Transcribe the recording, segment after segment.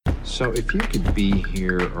So if you could be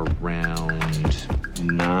here around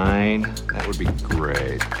 9, that would be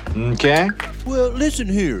great. Okay? Well, listen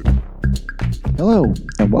here. Hello,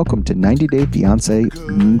 and welcome to 90 Day Fiancé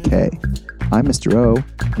K. I'm Mr. O,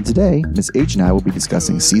 and today, Miss H and I will be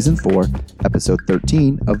discussing Season 4, Episode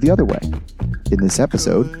 13 of The Other Way. In this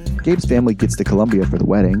episode, Gabe's family gets to Colombia for the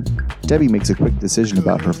wedding, Debbie makes a quick decision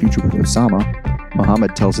about her future with Osama,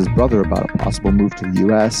 Mohammed tells his brother about a possible move to the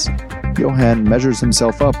U.S., Johan measures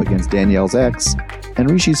himself up against Danielle's ex,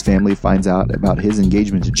 and Rishi's family finds out about his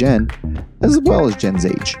engagement to Jen, as well as Jen's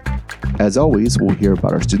age. As always, we'll hear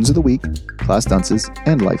about our Students of the Week, class dunces,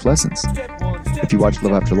 and life lessons. If you watch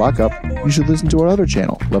Love After Lockup, you should listen to our other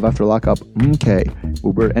channel, Love After Lockup K,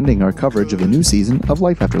 where we're ending our coverage of the new season of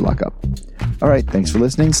Life After Lockup. Alright, thanks for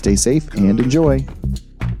listening, stay safe, and enjoy.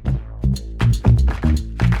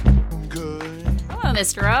 Hello,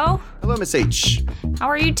 Mr. O. Hello, Miss H. How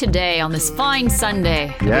are you today on this fine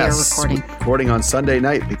Sunday that we are recording? Recording on Sunday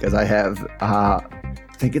night because I have, I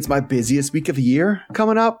think it's my busiest week of the year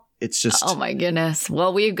coming up. It's just... Oh my goodness.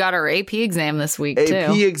 Well, we've got our AP exam this week, too.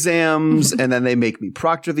 AP exams, and then they make me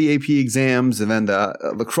proctor the AP exams, and then the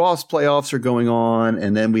lacrosse playoffs are going on,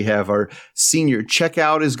 and then we have our senior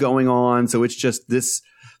checkout is going on. So it's just this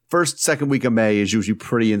second week of May is usually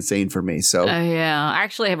pretty insane for me. So yeah, I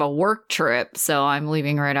actually have a work trip, so I'm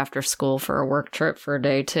leaving right after school for a work trip for a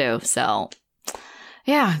day, too. So...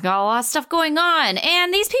 yeah, got a lot of stuff going on.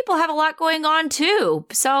 And these people have a lot going on, too.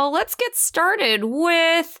 So let's get started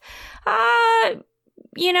with,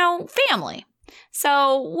 family.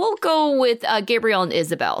 So we'll go with Gabriel and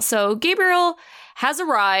Isabel. So Gabriel has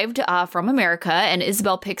arrived from America, and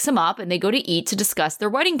Isabel picks him up, and they go to eat to discuss their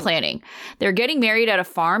wedding planning. They're getting married at a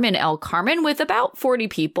farm in El Carmen with about 40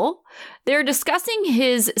 people. They're discussing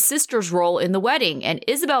his sister's role in the wedding, and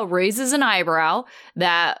Isabel raises an eyebrow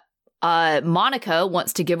that Monica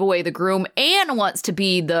wants to give away the groom and wants to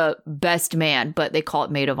be the best man, but they call it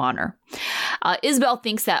maid of honor. Isabel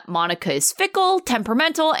thinks that Monica is fickle,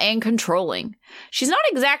 temperamental, and controlling. She's not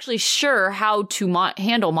exactly sure how to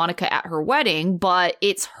handle Monica at her wedding, but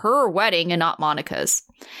it's her wedding and not Monica's.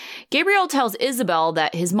 Gabriel tells Isabel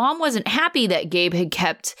that his mom wasn't happy that Gabe had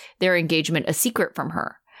kept their engagement a secret from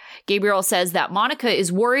her. Gabriel says that Monica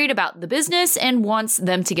is worried about the business and wants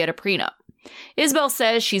them to get a prenup. Isabel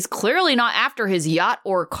says she's clearly not after his yacht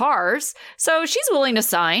or cars, so she's willing to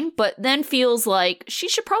sign, but then feels like she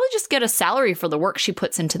should probably just get a salary for the work she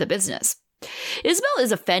puts into the business. Isabel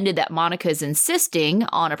is offended that Monica is insisting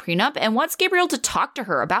on a prenup and wants Gabriel to talk to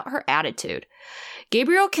her about her attitude.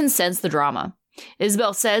 Gabriel can sense the drama.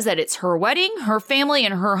 Isabel says that it's her wedding, her family,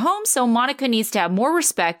 and her home, so Monica needs to have more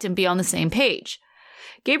respect and be on the same page.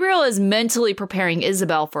 Gabriel is mentally preparing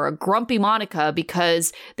Isabel for a grumpy Monica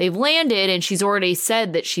because they've landed and she's already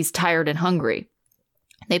said that she's tired and hungry.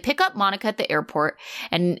 They pick up Monica at the airport,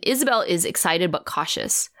 and Isabel is excited but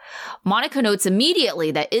cautious. Monica notes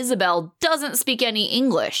immediately that Isabel doesn't speak any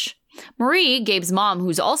English. Marie, Gabe's mom,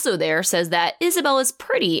 who's also there, says that Isabel is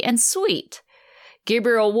pretty and sweet.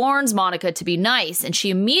 Gabriel warns Monica to be nice, and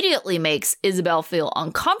she immediately makes Isabel feel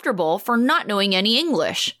uncomfortable for not knowing any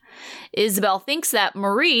English. Isabel thinks that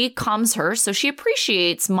Marie calms her, so she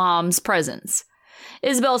appreciates Mom's presence.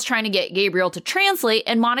 Isabel is trying to get Gabriel to translate,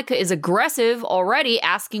 and Monica is aggressive already,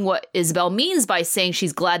 asking what Isabel means by saying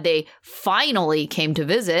she's glad they finally came to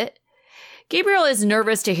visit. Gabriel is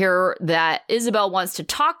nervous to hear that Isabel wants to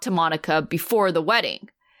talk to Monica before the wedding.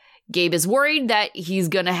 Gabe is worried that he's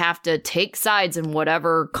going to have to take sides in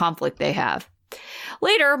whatever conflict they have.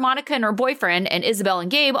 Later, Monica and her boyfriend and Isabel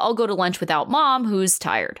and Gabe all go to lunch without Mom, who's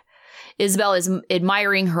tired. Isabel is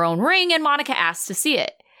admiring her own ring, and Monica asks to see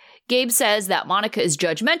it. Gabe says that Monica is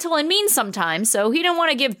judgmental and mean sometimes, so he didn't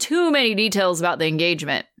want to give too many details about the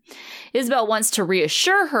engagement. Isabel wants to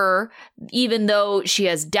reassure her, even though she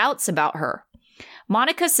has doubts about her.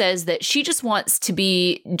 Monica says that she just wants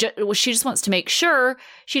to make sure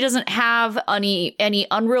she doesn't have any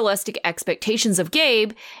unrealistic expectations of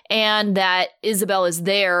Gabe, and that Isabel is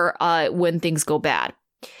there when things go bad.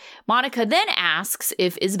 Monica then asks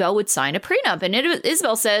if Isabel would sign a prenup, and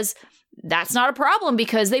Isabel says that's not a problem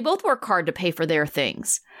because they both work hard to pay for their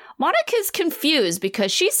things. Monica's confused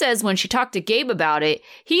because she says when she talked to Gabe about it,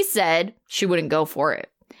 he said she wouldn't go for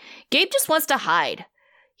it. Gabe just wants to hide.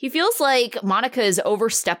 He feels like Monica is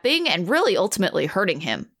overstepping and really ultimately hurting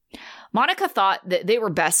him. Monica thought that they were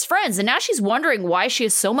best friends, and now she's wondering why she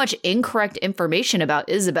has so much incorrect information about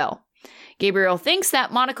Isabel. Gabriel thinks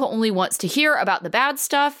that Monica only wants to hear about the bad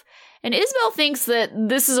stuff, and Isabel thinks that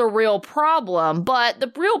this is a real problem, but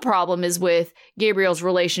the real problem is with Gabriel's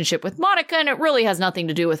relationship with Monica, and it really has nothing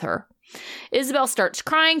to do with her. Isabel starts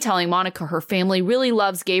crying, telling Monica her family really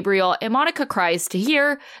loves Gabriel, and Monica cries to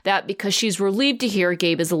hear that because she's relieved to hear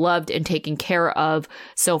Gabe is loved and taken care of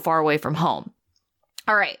so far away from home.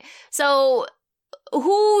 All right, so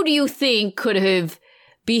who do you think could have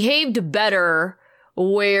behaved better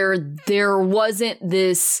where there wasn't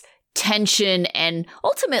this tension and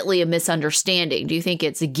ultimately a misunderstanding? Do you think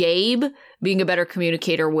it's Gabe being a better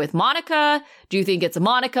communicator with Monica? Do you think it's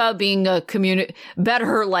Monica being a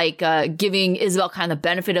better, like giving Isabel kind of the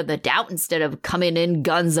benefit of the doubt instead of coming in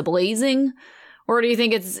guns a-blazing? Or do you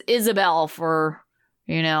think it's Isabel for,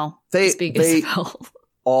 being Isabel?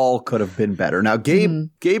 All could have been better. Now, Gabe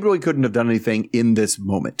really couldn't have done anything in this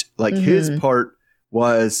moment. Like his part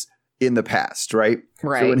was in the past, right?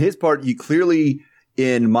 Right. So in his part, you clearly,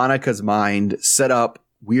 in Monica's mind, set up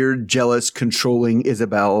weird, jealous, controlling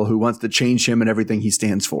Isabel who wants to change him and everything he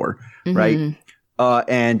stands for, right?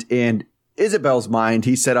 And in Isabel's mind,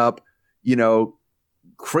 he set up,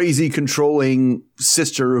 crazy, controlling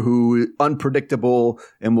sister who unpredictable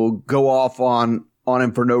and will go off on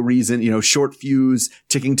him for no reason, short fuse,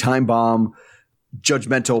 ticking time bomb,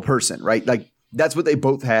 judgmental person, right? Like that's what they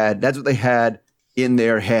both had. That's what they had in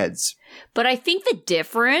their heads. But I think the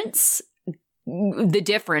difference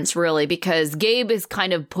really, because Gabe has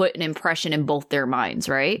kind of put an impression in both their minds,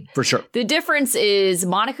 right? For sure. The difference is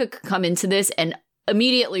Monica could come into this and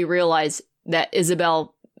immediately realize that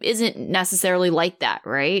Isabel isn't necessarily like that,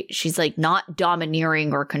 right? She's like not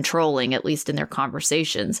domineering or controlling, at least in their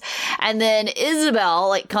conversations. And then Isabel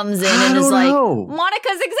like comes in and is like,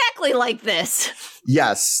 Monica's exactly like this.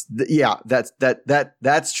 Yes.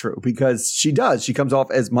 That's true, because she does. She comes off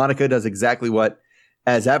as Monica does exactly what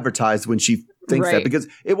as advertised when she thinks that, because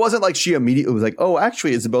it wasn't like she immediately was like, oh,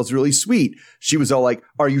 actually, Isabel's really sweet. She was all like,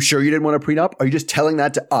 are you sure you didn't want a prenup? Are you just telling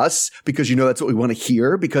that to us because that's what we want to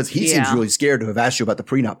hear? Because he seems really scared to have asked you about the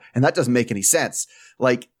prenup. And that doesn't make any sense.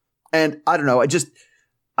 Like, and I don't know.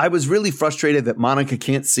 I was really frustrated that Monica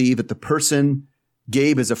can't see that the person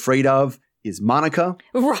Gabe is afraid of is Monica.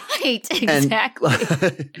 Right. Exactly.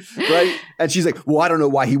 Right. And she's like, well, I don't know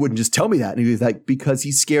why he wouldn't just tell me that. And he was like, because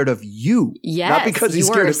he's scared of you. Yes. Not because he's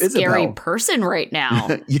scared of Isabel. You are a scary person right now.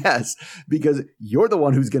 Yes. Because you're the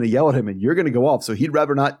one who's going to yell at him and you're going to go off. So he'd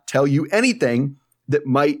rather not tell you anything that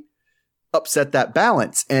might upset that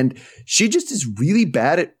balance. And she just is really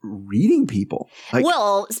bad at reading people. Like,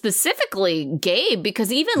 well, specifically Gabe,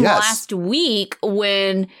 because even last week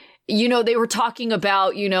when they were talking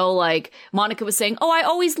about, like Monica was saying, oh, I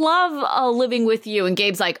always love living with you. And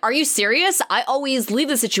Gabe's like, are you serious? I always leave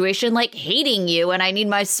the situation like hating you and I need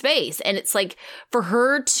my space. And it's like for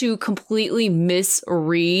her to completely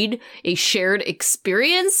misread a shared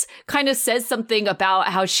experience kind of says something about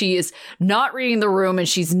how she is not reading the room and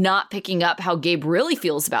she's not picking up how Gabe really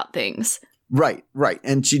feels about things. Right.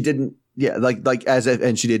 And she didn't. Yeah,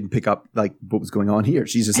 and she didn't pick up like what was going on here.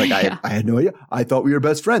 She's just like, I had no idea. I thought we were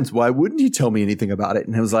best friends. Why wouldn't you tell me anything about it?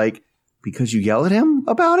 And I was like, because you yell at him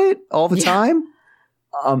about it all the time.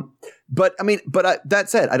 But that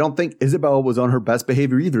said, I don't think Isabel was on her best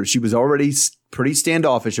behavior either. She was already pretty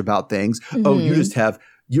standoffish about things. Oh,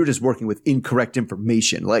 you're just working with incorrect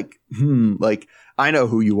information. Like, I know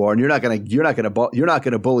who you are, and you're not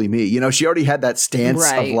gonna bully me. She already had that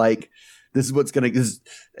stance of like, this is what's going to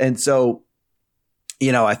 – and so,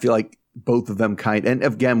 I feel like both of them and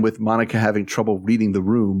again, with Monica having trouble reading the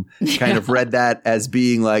room, kind of read that as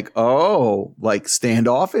being like, oh, like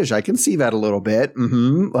standoffish. I can see that a little bit.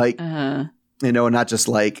 Like, not just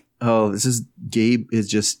like, oh, this is – Gabe is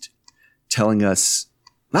just telling us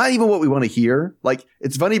not even what we want to hear. Like,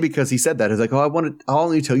 it's funny because he said that. It's like, oh, I'll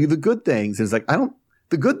only tell you the good things. And it's like,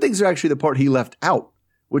 the good things are actually the part he left out,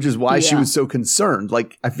 which is why she was so concerned.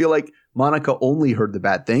 Like, I feel like Monica only heard the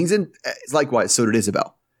bad things, and likewise, so did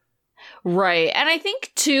Isabel. Right. And I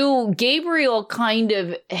think, too, Gabriel kind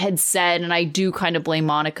of had said, and I do kind of blame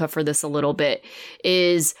Monica for this a little bit,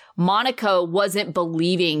 is Monica wasn't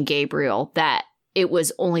believing Gabriel that it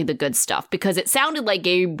was only the good stuff, because it sounded like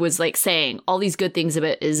Gabe was like saying all these good things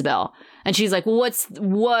about Isabel. And she's like,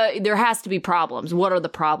 well, there has to be problems. What are the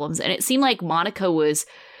problems? And it seemed like Monica was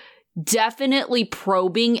definitely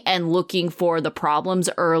probing and looking for the problems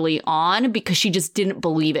early on because she just didn't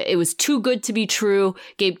believe it. It was too good to be true.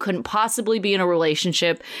 Gabe couldn't possibly be in a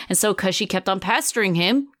relationship. And so because she kept on pestering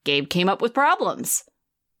him, Gabe came up with problems.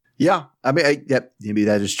 Yeah. I mean, maybe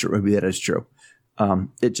that is true.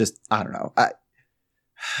 It just, I don't know.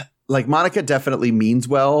 Like Monica definitely means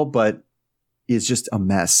well, but is just a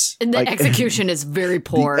mess. And the execution is very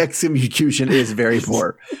poor. The execution is very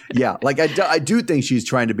poor. Yeah. Like I do think she's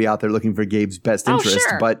trying to be out there looking for Gabe's best interest,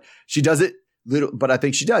 but she does it but I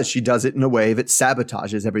think she does. She does it in a way that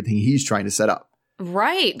sabotages everything he's trying to set up.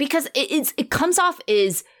 Right. Because it comes off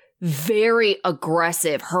as very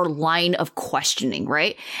aggressive, her line of questioning,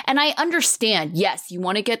 right? And I understand, yes, you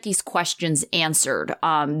want to get these questions answered.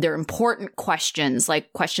 They're important questions,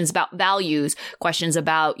 like questions about values, questions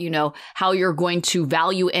about, how you're going to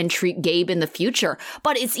value and treat Gabe in the future.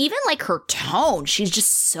 But it's even like her tone. She's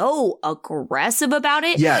just so aggressive about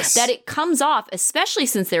it. Yes. That it comes off, especially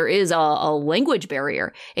since there is a language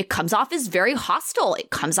barrier, it comes off as very hostile.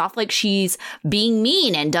 It comes off like she's being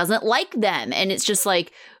mean and doesn't like them. And it's just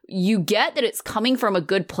like, you get that it's coming from a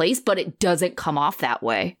good place, but it doesn't come off that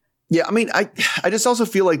way. Yeah, I mean, I just also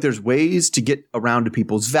feel like there's ways to get around to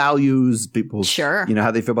people's values, people's, sure,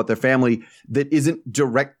 how they feel about their family that isn't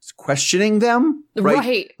direct questioning them,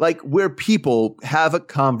 right? Like where people have a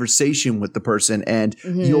conversation with the person and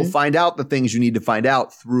you'll find out the things you need to find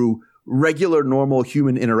out through regular, normal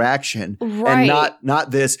human interaction, and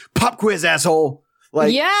not this pop quiz asshole.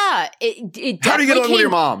 Like, yeah, how do you get along with your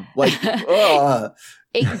mom? Like,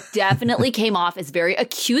 it definitely came off as very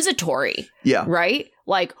accusatory. Yeah. Right?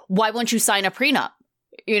 Like, why won't you sign a prenup?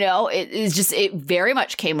 It very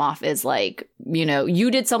much came off as like,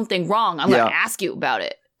 you did something wrong. I'm going to ask you about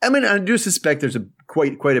it. I mean, I do suspect there's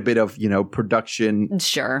quite a bit of, production.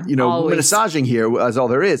 Sure. Massaging here as all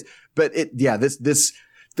there is. But this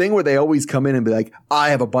thing where they always come in and be like, I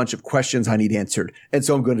have a bunch of questions I need answered. And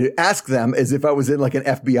so I'm going to ask them as if I was in like an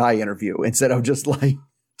FBI interview instead of just like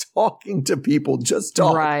talking to people. Just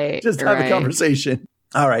talk. Right. Just have a conversation.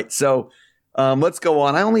 All right. So let's go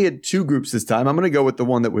on. I only had 2 groups this time. I'm going to go with the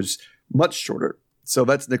one that was much shorter. So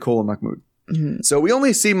that's Nicole and Mahmoud. Mm-hmm. So we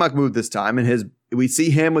only see Mahmoud this time, and we see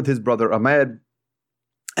him with his brother Ahmed.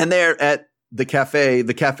 And they're at the cafe,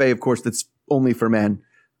 of course, that's only for men,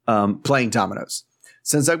 playing dominoes.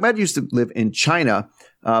 Since Ahmed used to live in China,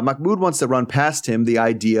 Mahmoud wants to run past him the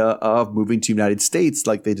idea of moving to the United States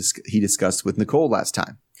like he discussed with Nicole last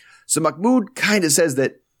time. So Mahmoud kind of says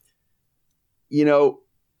that,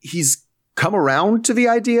 he's come around to the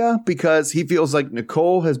idea because he feels like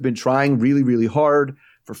Nicole has been trying really, really hard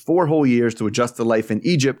for 4 whole years to adjust to life in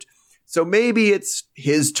Egypt. So maybe it's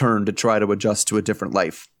his turn to try to adjust to a different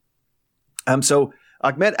life. So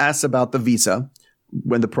Ahmed asks about the visa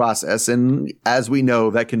when the process, and as we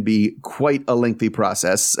know, that can be quite a lengthy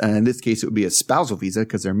process. And in this case, it would be a spousal visa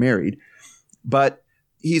because they're married. But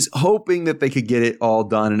he's hoping that they could get it all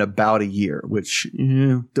done in about a year, which,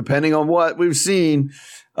 depending on what we've seen,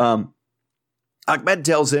 Ahmed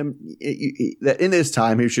tells him that in this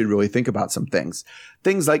time, he should really think about some things.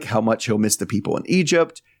 Things like how much he'll miss the people in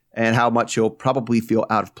Egypt and how much he'll probably feel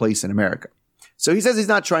out of place in America. So he says he's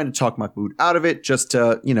not trying to talk Mahmoud out of it, just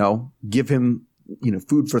to, give him,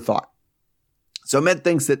 food for thought. So Ahmed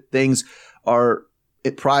thinks that things are,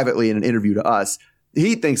 privately in an interview to us,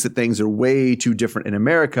 he thinks that things are way too different in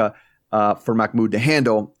America for Mahmoud to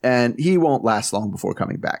handle, and he won't last long before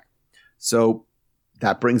coming back. So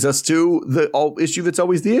that brings us to the issue that's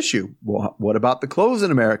always the issue. Well, what about the clothes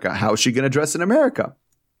in America? How is she going to dress in America?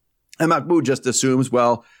 And Mahmoud just assumes,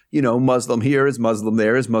 well, Muslim here is Muslim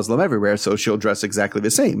there is Muslim everywhere, so she'll dress exactly the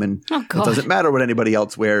same. And it doesn't matter what anybody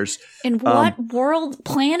else wears. And what world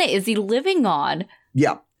planet is he living on?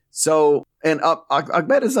 Yeah. So, and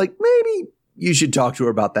Ahmed is like, maybe you should talk to her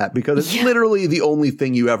about that because it's literally the only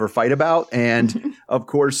thing you ever fight about. And of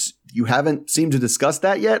course, you haven't seemed to discuss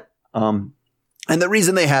that yet. And the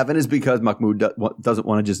reason they haven't is because Mahmoud doesn't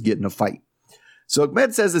want to just get in a fight. So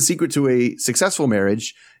Ahmed says the secret to a successful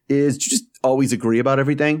marriage is just always agree about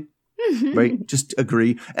everything, right? Just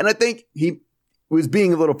agree. And I think he was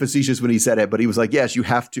being a little facetious when he said it, but he was like, yes, you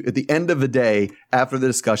have to, at the end of the day, after the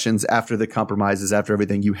discussions, after the compromises, after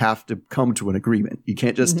everything, you have to come to an agreement. You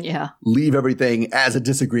can't just leave everything as a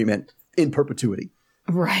disagreement in perpetuity.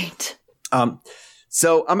 Right.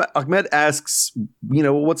 So Ahmed asks,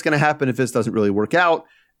 what's going to happen if this doesn't really work out?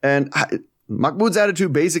 And Mahmoud's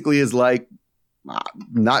attitude basically is like,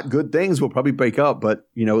 not good things. We'll probably break up, but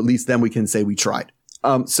at least then we can say we tried.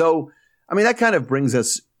 So, I mean, that kind of brings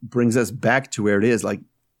us back to where it is. Like,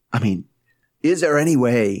 I mean, is there any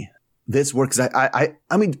way this works? I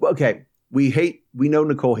mean, okay, we know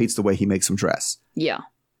Nicole hates the way he makes them dress. Yeah.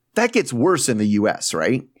 That gets worse in the US,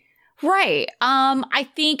 right? Right. I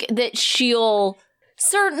think that she'll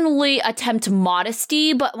certainly attempt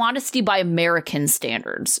modesty, but modesty by American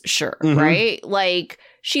standards. Sure. Mm-hmm. Right. Like,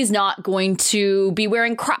 she's not going to be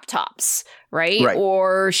wearing crop tops, right?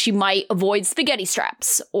 Or she might avoid spaghetti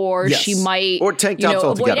straps, or she might or tank tops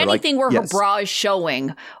avoid anything where her bra is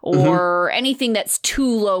showing, or anything that's too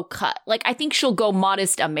low cut. Like, I think she'll go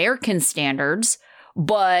modest American standards,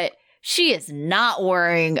 but she is not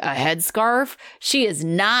wearing a headscarf. She is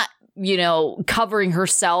not, covering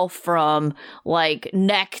herself from like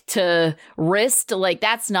neck to wrist. Like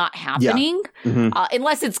that's not happening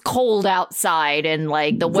unless it's cold outside and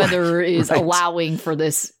like the weather is allowing for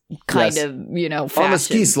this kind of, fashion. On the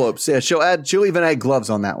ski slopes. Yeah. She'll even add gloves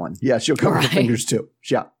on that one. Yeah. She'll cover her fingers too.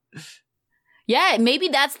 Yeah. Yeah, maybe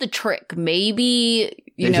that's the trick. Maybe,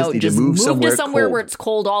 just move to somewhere cold. where it's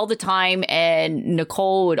cold all the time and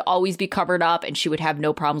Nicole would always be covered up and she would have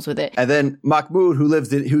no problems with it. And then Mahmoud,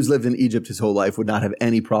 who's lived in Egypt his whole life, would not have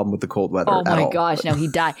any problem with the cold weather Oh at all. my gosh, no, he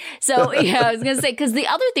died. So, yeah, I was going to say, because the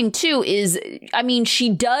other thing too is, she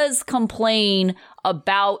does complain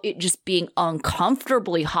about it just being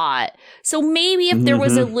uncomfortably hot. So maybe if there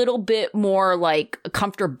was a little bit more like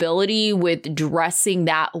comfortability with dressing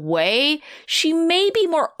that way, she may be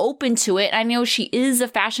more open to it. I know she is a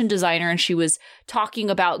fashion designer and she was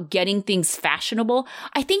talking about getting things fashionable.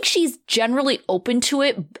 I think she's generally open to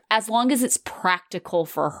it as long as it's practical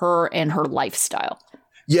for her and her lifestyle.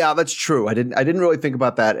 Yeah, that's true. I didn't really think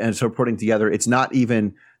about that. And so putting together, it's not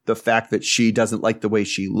even the fact that she doesn't like the way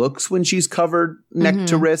she looks when she's covered neck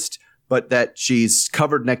to wrist, but that she's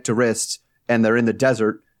covered neck to wrist and they're in the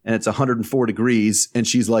desert and it's 104 degrees and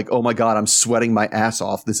she's like, oh my God, I'm sweating my ass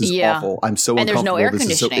off. This is awful. I'm so and uncomfortable. There's no air this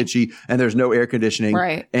is so itchy. And there's no air conditioning.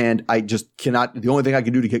 Right. And I just cannot, the only thing I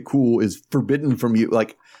can do to get cool is forbidden from you.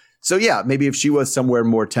 Like, so yeah, maybe if she was somewhere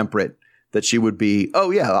more temperate, that she would be, oh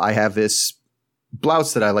yeah, I have this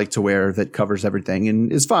blouse that I like to wear that covers everything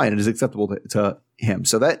and is fine and is acceptable to him.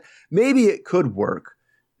 So that maybe it could work,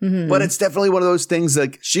 but it's definitely one of those things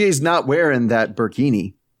like she is not wearing that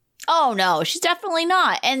burkini. Oh no, she's definitely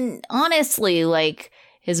not. And honestly, like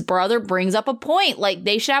his brother brings up a point, like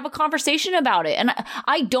they should have a conversation about it. And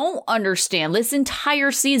I don't understand this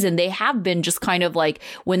entire season. They have been just kind of like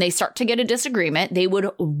when they start to get a disagreement, they would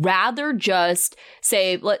rather just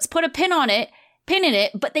say, let's put a pin in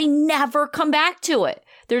it, but they never come back to it.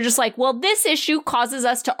 They're just like, well, this issue causes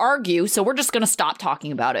us to argue, so we're just going to stop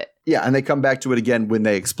talking about it. Yeah, and they come back to it again when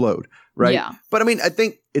they explode, right? Yeah. But I mean, I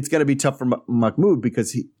think it's going to be tough for Mahmoud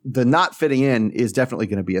because the not fitting in is definitely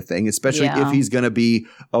going to be a thing, especially if he's going to be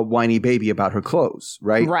a whiny baby about her clothes,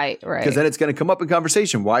 right? Right. Because then it's going to come up in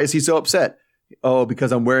conversation. Why is he so upset? Oh,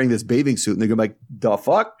 because I'm wearing this bathing suit. And they're going to be like, the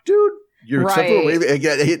fuck, dude? You're acceptable.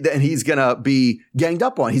 And he's going to be ganged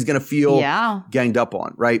up on. He's going to feel ganged up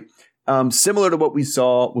on, right? Similar to what we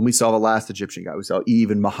saw when we saw the last Egyptian guy. We saw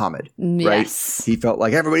Eve and Muhammad, right? Yes. He felt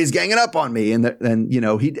like everybody's ganging up on me. And then,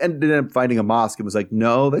 he ended up finding a mosque and was like,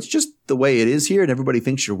 no, that's just the way it is here. And everybody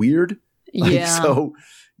thinks you're weird. So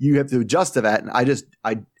you have to adjust to that.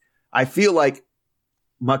 And I feel like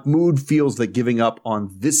Mahmoud feels that giving up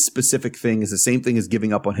on this specific thing is the same thing as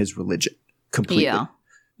giving up on his religion completely.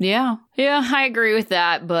 Yeah, I agree with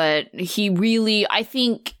that. But I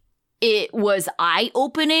think it was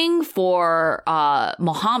eye-opening for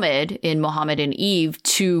Muhammad and Eve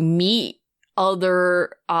to meet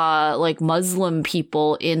other like Muslim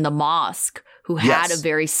people in the mosque who had a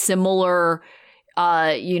very similar,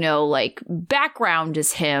 like background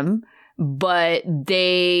as him, but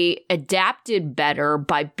they adapted better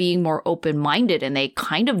by being more open-minded, and they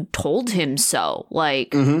kind of told him so.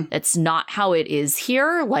 Like, that's not how it is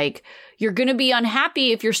here. Like, you're going to be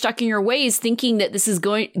unhappy if you're stuck in your ways thinking that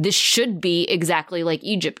this should be exactly like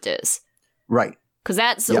Egypt is. Right. Because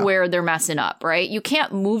that's where they're messing up, right? You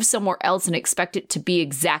can't move somewhere else and expect it to be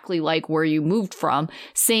exactly like where you moved from.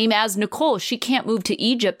 Same as Nicole. She can't move to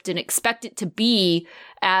Egypt and expect it to be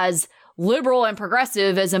as liberal and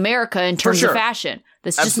progressive as America in terms of fashion.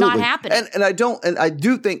 That's just not happening. And I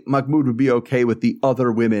do think Mahmoud would be okay with the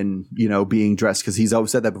other women, being dressed, because he's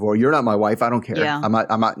always said that before. You're not my wife. I don't care. Yeah. I'm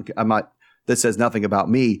not, that says nothing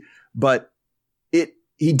about me. But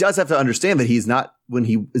he does have to understand that he's not, when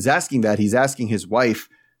he is asking that, he's asking his wife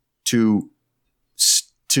to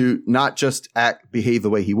not just behave the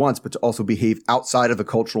way he wants, but to also behave outside of the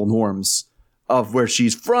cultural norms of where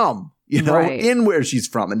she's from. In where she's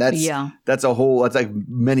from. And that's like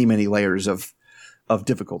many, many layers of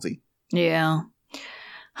difficulty. Yeah.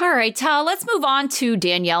 All right, let's move on to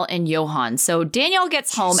Danielle and Johan. So Danielle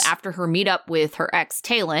gets home after her meetup with her ex,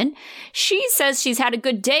 Talon. She says she's had a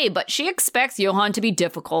good day, but she expects Johan to be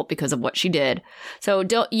difficult because of what she did. So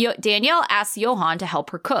Danielle asks Johan to help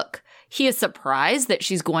her cook. He is surprised that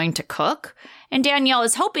she's going to cook, and Danielle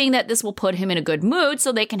is hoping that this will put him in a good mood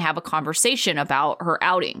so they can have a conversation about her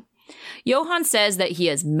outing. Johan says that he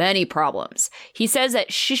has many problems. He says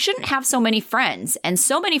that she shouldn't have so many friends, and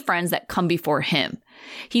so many friends that come before him.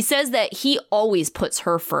 He says that he always puts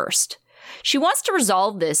her first. She wants to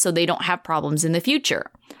resolve this so they don't have problems in the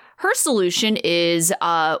future. Her solution is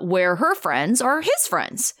where her friends are his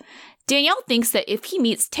friends. Danielle thinks that if he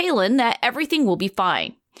meets Talon, that everything will be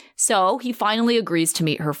fine. So he finally agrees to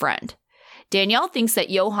meet her friend. Danielle thinks that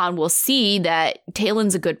Johan will see that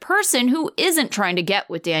Talon's a good person who isn't trying to get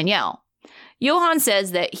with Danielle. Johan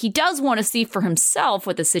says that he does want to see for himself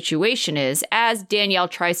what the situation is, as Danielle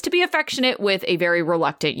tries to be affectionate with a very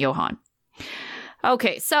reluctant Johan.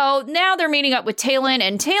 Okay, so now they're meeting up with Talon,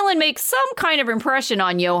 and Talon makes some kind of impression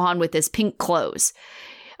on Johan with his pink clothes.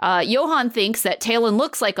 Johan thinks that Talon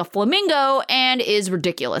looks like a flamingo and is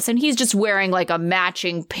ridiculous. And he's just wearing like a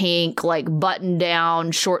matching pink, like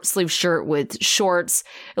button-down short sleeve shirt with shorts.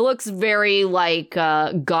 It looks very like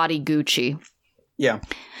gaudy Gucci. Yeah.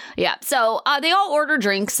 Yeah. So they all order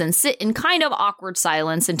drinks and sit in kind of awkward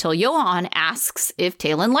silence until Johan asks if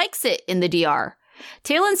Talon likes it in the DR.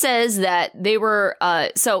 Talon says that they were,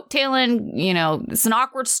 so Talon, it's an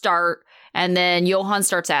awkward start. And then Johan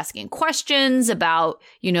starts asking questions about,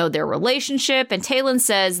 their relationship. And Talon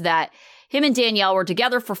says that him and Danielle were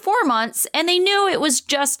together for 4 months and they knew it was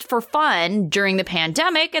just for fun during the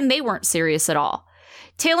pandemic and they weren't serious at all.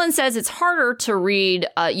 Talon says it's harder to read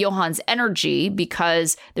Johan's energy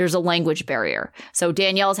because there's a language barrier. So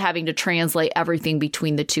Danielle's having to translate everything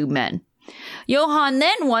between the two men. Johan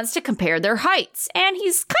then wants to compare their heights, and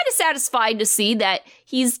he's kind of satisfied to see that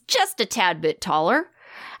he's just a tad bit taller.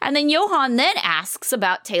 And then Johan then asks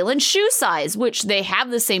about Talon's shoe size, which they have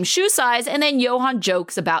the same shoe size, and then Johan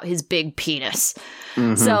jokes about his big penis.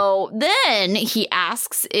 Mm-hmm. So then he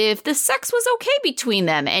asks if the sex was okay between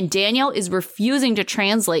them, and Danielle is refusing to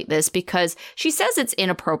translate this because she says it's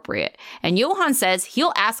inappropriate. And Johan says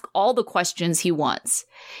he'll ask all the questions he wants.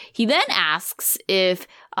 He then asks if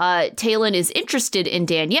Talon is interested in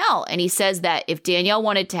Danielle, and he says that if Danielle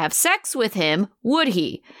wanted to have sex with him, would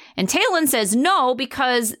he? And Talon says no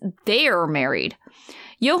because they are married.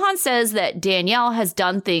 Johan says that Danielle has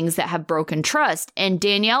done things that have broken trust, and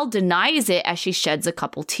Danielle denies it as she sheds a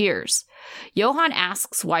couple tears. Johan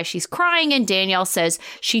asks why she's crying, and Danielle says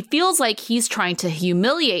she feels like he's trying to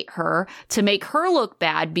humiliate her to make her look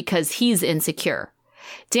bad because he's insecure.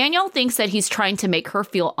 Danielle thinks that he's trying to make her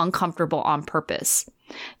feel uncomfortable on purpose.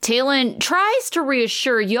 Talon tries to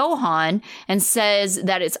reassure Johan and says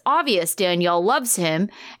that it's obvious Danielle loves him,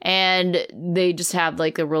 and they just have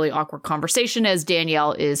like a really awkward conversation as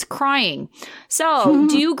Danielle is crying. So,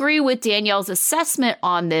 do you agree with Danielle's assessment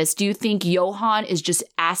on this? Do you think Johan is just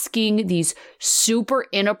asking these super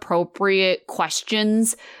inappropriate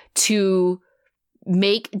questions to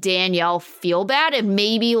make Danielle feel bad and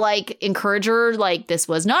maybe like encourage her like this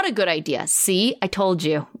was not a good idea? See, I told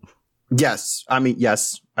you. Yes.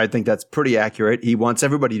 Yes, I think that's pretty accurate. He wants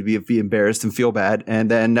everybody to be embarrassed and feel bad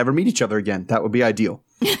and then never meet each other again. That would be ideal.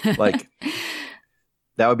 That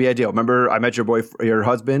would be ideal. Remember, I met your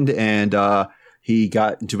husband, and he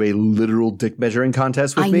got into a literal dick measuring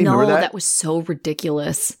contest with me. I know, remember that? That was so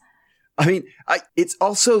ridiculous. It's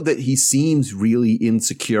also that he seems really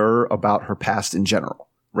insecure about her past in general,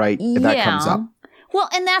 right? If that comes up. Well,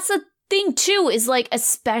 and that's the thing too, is like,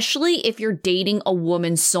 especially if you're dating a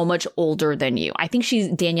woman so much older than you. I think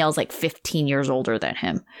Danielle's like 15 years older than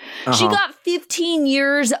him. Uh-huh. She got 15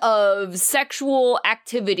 years of sexual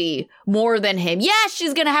activity more than him. Yeah,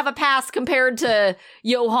 she's going to have a past compared to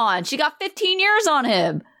Johan. She got 15 years on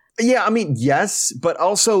him. Yeah, yes, but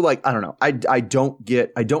also I don't know. I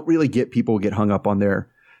don't really get people get hung up on their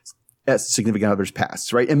significant other's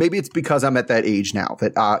pasts, right? And maybe it's because I'm at that age now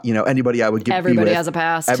that anybody I would give everybody has a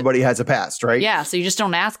past. Everybody has a past, right? Yeah, so you just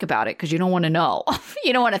don't ask about it because you don't want to know.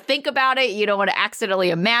 You don't want to think about it. You don't want to accidentally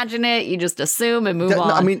imagine it. You just assume and move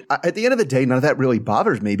on. At the end of the day, none of that really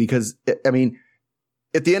bothers me because at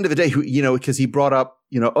the end of the day, because he brought up,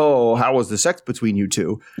 oh, how was the sex between you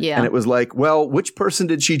two? Yeah. And it was like, well, which person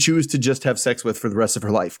did she choose to just have sex with for the rest of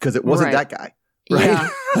her life? Because it wasn't that guy. Right.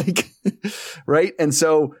 Yeah. Right. And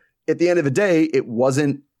so at the end of the day, it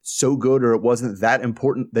wasn't so good, or it wasn't that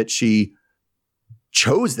important that she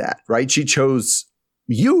chose that, right? She chose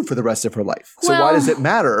you for the rest of her life. So why does it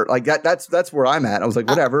matter? Like that's where I'm at. I was like,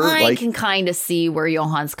 whatever. I can kind of see where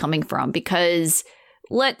Johan's coming from, because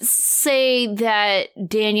let's say that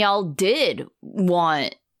Danielle did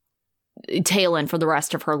want Talon for the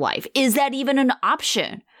rest of her life. Is that even an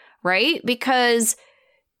option, right? Because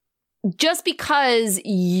just because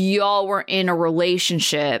y'all were in a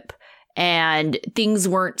relationship and things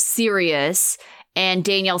weren't serious and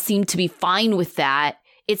Danielle seemed to be fine with that,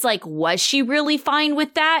 it's like, was she really fine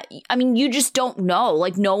with that? You just don't know.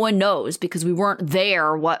 Like, no one knows because we weren't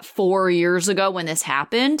there, 4 years ago when this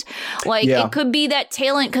happened? It could be that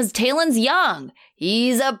because Talon's young.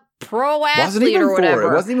 He's a pro athlete or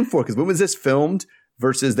whatever. It wasn't even 4, because when was this filmed?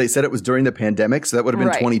 versus they said it was during the pandemic. So that would have been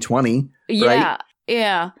Right. 2020. Yeah. Right?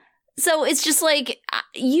 Yeah. So it's just like,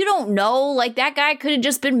 you don't know, like that guy could have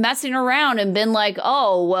just been messing around and been like,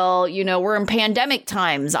 oh, well, we're in pandemic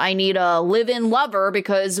times. I need a live-in lover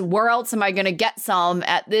because where else am I going to get some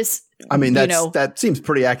at this? I mean, that seems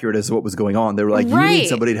pretty accurate as to what was going on. They were like, you need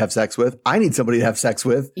somebody to have sex with. I need somebody to have sex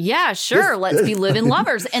with. Yeah, sure. Let's be live-in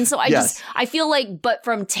lovers. And so I feel like, but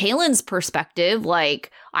from Talen's perspective, like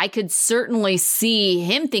I could certainly see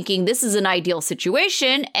him thinking this is an ideal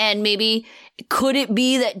situation. And maybe could it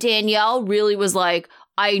be that Danielle really was like,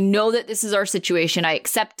 I know that this is our situation. I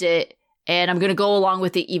accept it and I'm going to go along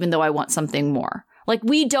with it, even though I want something more. Like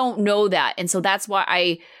we don't know that. And so that's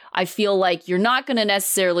why I feel like you're not going to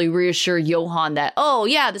necessarily reassure Johan that, oh,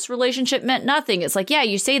 yeah, this relationship meant nothing. It's like, yeah,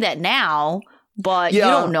 you say that now, but you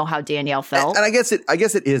don't know how Danielle felt. And I guess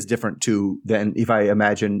it is different, too, than if I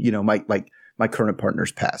imagine, my current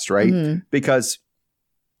partner's past, right? Mm-hmm. Because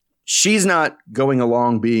she's not going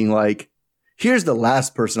along being like, here's the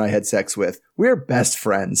last person I had sex with. We're best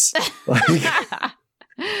friends. Like,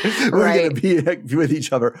 we're going to be with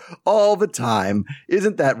each other all the time.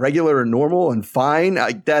 Isn't that regular and normal and fine?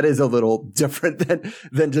 That is a little different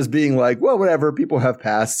than just being like, well, whatever. People have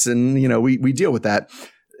pasts and, we deal with that.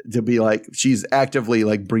 To be like, she's actively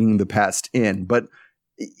like bringing the past in. But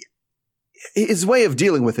his way of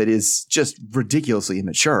dealing with it is just ridiculously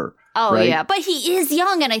immature. Oh, right? Yeah. But he is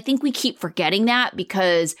young. And I think we keep forgetting that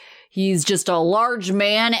because he's just a large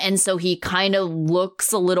man. And so he kind of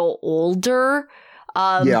looks a little older.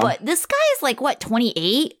 But this guy is like, what,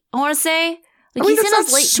 28, I want to say? Like, he's in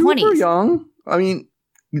his late 20s. Super young. I mean,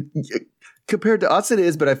 compared to us, it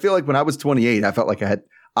is. But I feel like when I was 28, I felt like I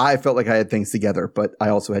had things together, but I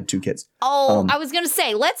also had 2 kids. Oh, I was going to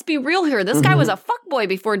say, let's be real here. This guy was a fuckboy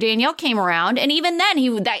before Danielle came around. And even then,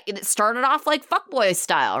 it started off like fuckboy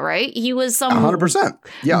style, right? He was some 100%.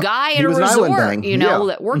 Yeah. guy at a resort,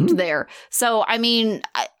 that worked there. So, I mean,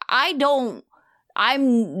 I don't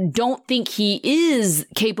think he is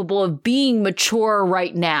capable of being mature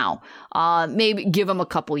right now. Maybe give him a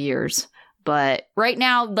couple years. But right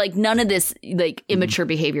now, like none of this like immature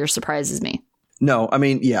behavior surprises me. No, I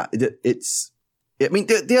mean, yeah,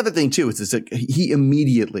 the other thing too is like he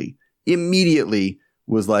immediately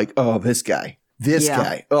was like, oh, this guy.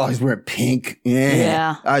 Oh, he's wearing pink.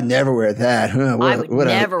 Yeah. I'd never wear that. I would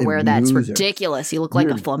never wear that. It's ridiculous. You look like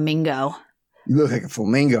a flamingo. You look like a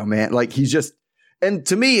flamingo, man. Like he's just, and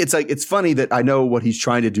to me, it's like, it's funny that I know what he's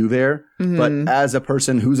trying to do there. Mm-hmm. But as a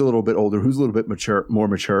person who's a little bit older, who's a little bit more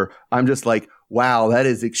mature, I'm just like, wow, that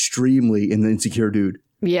is extremely an insecure dude.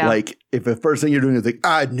 Yeah. Like if the first thing you're doing is like,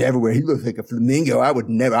 I'd never wear, he looks like a flamingo. I would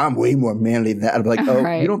never, I'm way more manly than that. I'd be like,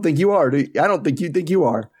 oh, You don't think you are, do you? I don't think you think you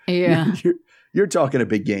are. Yeah. You're talking a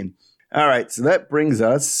big game. All right. So that brings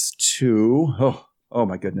us to, oh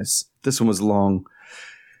my goodness. This one was long.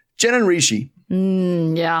 Jen and Rishi.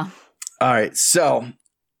 Yeah. All right. So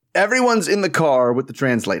everyone's in the car with the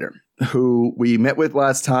translator who we met with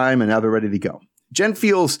last time and now they're ready to go. Jen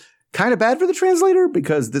feels kind of bad for the translator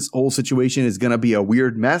because this whole situation is going to be a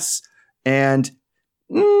weird mess. And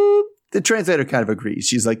the translator kind of agrees.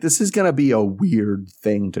 She's like, this is going to be a weird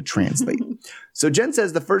thing to translate. So Jen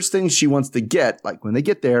says the first thing she wants to get, like when they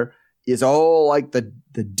get there, is all like the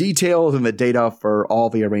details and the data for all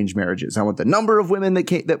the arranged marriages. I want the number of women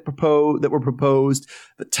that were proposed,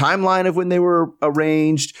 the timeline of when they were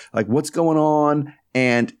arranged, like what's going on.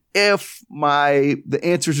 And if the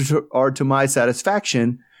answers are to my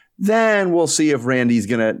satisfaction, then we'll see if Randy's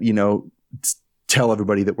going to, tell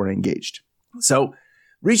everybody that we're engaged. So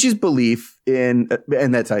Rishi's belief in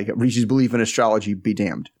astrology be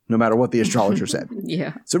damned, no matter what the astrologer said.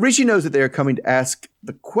 Yeah. So Rishi knows that they are coming to ask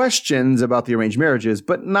the questions about the arranged marriages,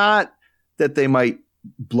 but not that they might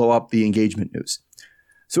blow up the engagement news.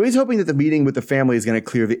 So he's hoping that the meeting with the family is going to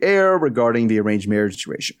clear the air regarding the arranged marriage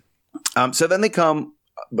situation. So then they come,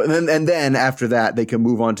 and then after that, they can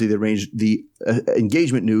move on to the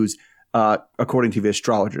engagement news according to the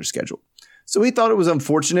astrologer's schedule. So he thought it was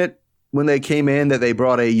unfortunate when they came in that they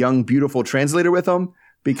brought a young, beautiful translator with them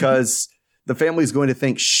because the family's going to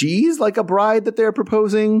think she's like a bride that they're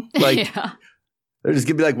proposing. Like, they're just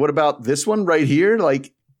going to be like, what about this one right here?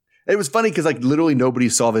 Like, it was funny because like literally nobody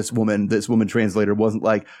saw this woman translator wasn't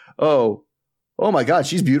like, oh my God,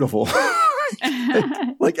 she's beautiful.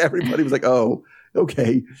 Like everybody was like, oh,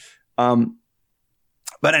 okay.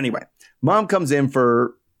 But anyway, mom comes in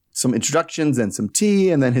for some introductions and some tea,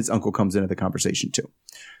 and then his uncle comes into the conversation too.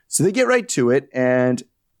 So they get right to it, and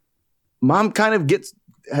mom kind of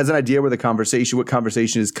has an idea what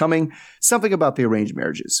conversation is coming, something about the arranged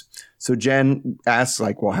marriages. So Jen asks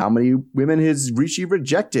like, well, how many women has Rishi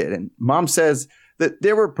rejected? And mom says that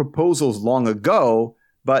there were proposals long ago,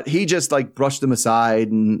 but he just like brushed them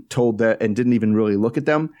aside and told that and didn't even really look at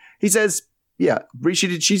them. He says,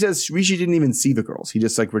 she says Rishi didn't even see the girls. He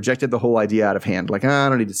just like rejected the whole idea out of hand. Like, I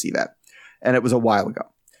don't need to see that. And it was a while ago.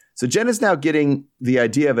 So Jen is now getting the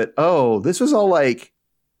idea of it. Oh, this was all like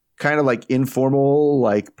kind of like informal,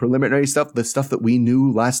 like preliminary stuff, the stuff that we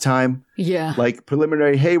knew last time. Yeah. Like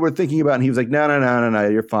preliminary, hey, we're thinking about it. And he was like, no,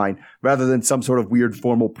 you're fine. Rather than some sort of weird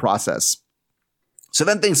formal process. So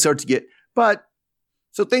then things start to get,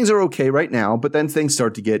 so things are okay right now, but then things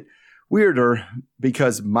start to get weirder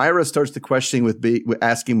because Myra starts to questioning with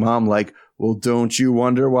asking Mom, like, well, don't you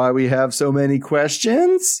wonder why we have so many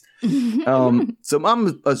questions? So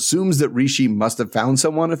Mom assumes that Rishi must have found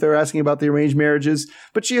someone if they're asking about the arranged marriages,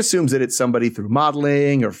 but she assumes that it's somebody through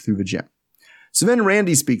modeling or through the gym. So then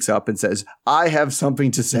Randy speaks up and says, I have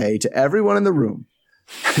something to say to everyone in the room.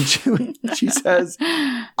 She says,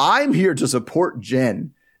 I'm here to support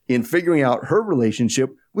Jen in figuring out her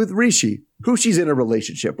relationship with Rishi, who she's in a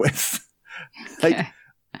relationship with.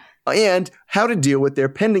 And how to deal with their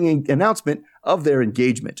pending announcement of their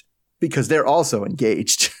engagement, because they're also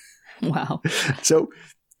engaged. Wow. So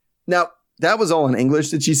now that was all in English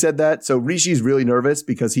that she said that. So Rishi's really nervous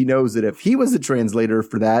because he knows that if he was the translator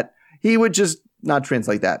for that, he would just not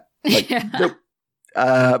translate that. Like, nope.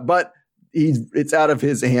 But it's out of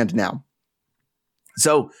his hand now.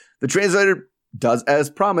 So the translator does as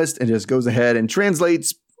promised and just goes ahead and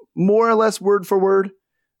translates more or less word for word.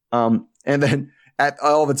 And then at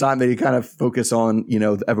all the time they kind of focus on,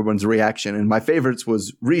 everyone's reaction. And my favorites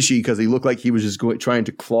was Rishi because he looked like he was just trying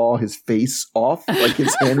to claw his face off. Like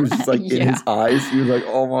his hand was just like in his eyes. He was like,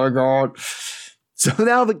 oh my God. So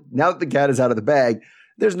now that the cat is out of the bag,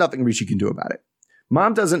 there's nothing Rishi can do about it.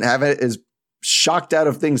 Mom doesn't have it, is shocked out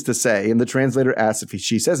of things to say. And the translator asks if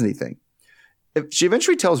she says anything. If she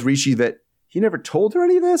eventually tells Rishi that he never told her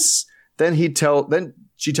any of this, then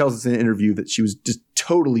she tells us in an interview that she was just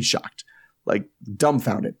totally shocked, like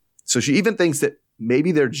dumbfounded. So she even thinks that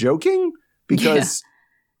maybe they're joking because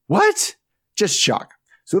what? Just shock.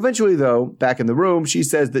 So eventually, though, back in the room, she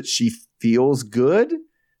says that she feels good.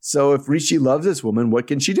 So if Rishi loves this woman, what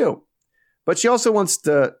can she do? But she also wants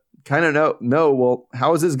to kind of know, well,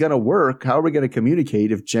 how is this going to work? How are we going to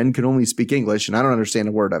communicate if Jen can only speak English and I don't understand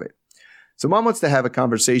a word of it? So Mom wants to have a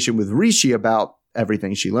conversation with Rishi about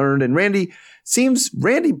everything she learned. And Randy seems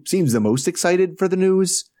the most excited for the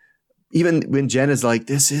news. Even when Jen is like,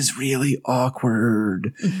 this is really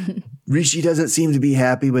awkward. Rishi doesn't seem to be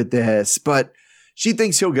happy with this, but she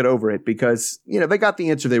thinks he'll get over it because, they got the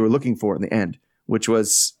answer they were looking for in the end, which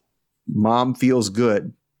was Mom feels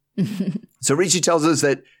good. So Rishi tells us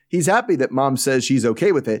that he's happy that Mom says she's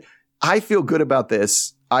okay with it. I feel good about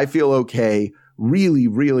this. I feel okay. Really,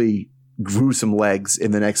 really gruesome legs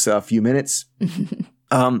in the next few minutes.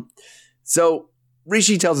 So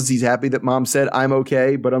Rishi tells us he's happy that Mom said, I'm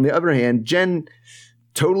okay. But on the other hand, Jen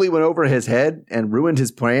totally went over his head and ruined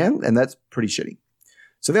his plan. And that's pretty shitty.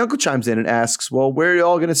 So the uncle chimes in and asks, well, where are you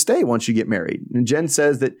all going to stay once you get married? And Jen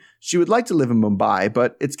says that she would like to live in Mumbai,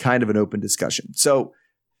 but it's kind of an open discussion. So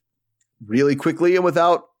really quickly and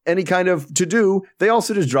without any kind of to-do, they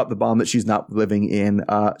also just drop the bomb that she's not living in.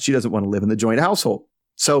 She doesn't want to live in the joint household.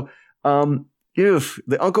 So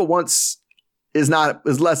the uncle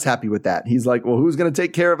is less happy with that. He's like, well, who's going to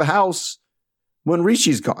take care of a house when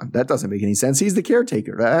Rishi's gone? That doesn't make any sense. He's the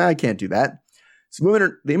caretaker. I can't do that. So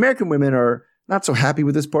the American women are not so happy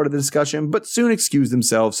with this part of the discussion, but soon excuse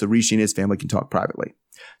themselves so Rishi and his family can talk privately.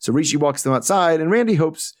 So Rishi walks them outside, and Randy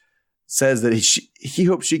says that he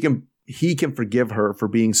hopes he can forgive her for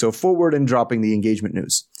being so forward and dropping the engagement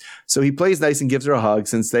news. So he plays nice and gives her a hug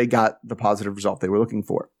since they got the positive result they were looking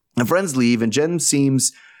for. The friends leave, and Jen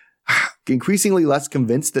seems increasingly less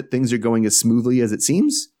convinced that things are going as smoothly as it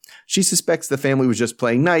seems. She suspects the family was just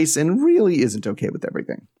playing nice and really isn't okay with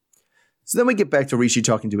everything. So then we get back to Rishi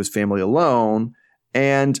talking to his family alone,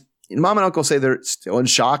 and Mom and Uncle say they're still in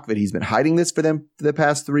shock that he's been hiding this for them for the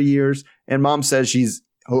past 3 years, and Mom says she's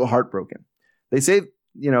heartbroken. They say,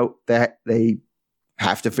 that they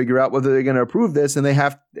have to figure out whether they're going to approve this, and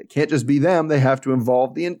it can't just be them. They have to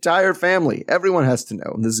involve the entire family. Everyone has to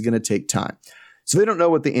know, and this is going to take time. So they don't know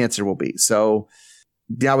what the answer will be. So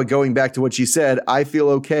now going back to what she said, I feel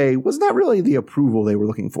okay, was not really the approval they were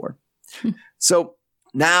looking for. So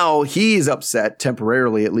now he's upset,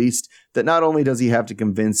 temporarily at least, that not only does he have to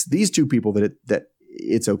convince these two people that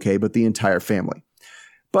it's okay, but the entire family.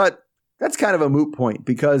 But that's kind of a moot point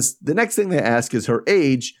because the next thing they ask is her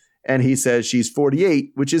age, and he says she's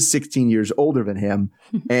 48, which is 16 years older than him,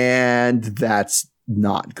 and that's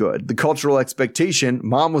not good. The cultural expectation,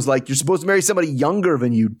 Mom was like, you're supposed to marry somebody younger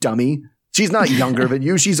than you, dummy. She's not younger than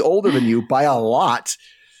you. She's older than you by a lot.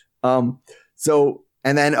 And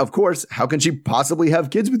then, of course, how can she possibly have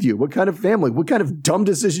kids with you? What kind of family? What kind of dumb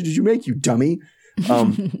decision did you make, you dummy?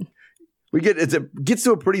 It gets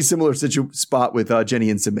to a pretty similar spot with Jenny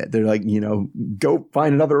and Sumit. They're like, go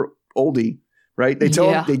find another oldie, right? They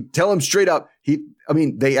tell him straight up.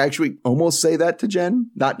 They actually almost say that to Jen,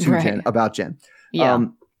 not to Jen, about Jen. Yeah.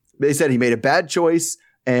 They said he made a bad choice,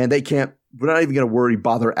 and we're not even going to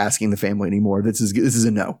bother asking the family anymore. This is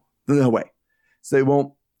a no way. So they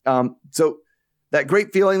won't. So that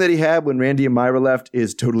great feeling that he had when Randy and Myra left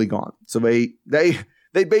is totally gone. So they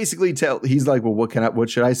basically he's like, well, what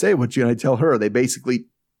should I say? What should I tell her? They basically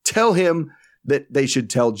tell him that they should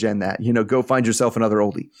tell Jen that, go find yourself another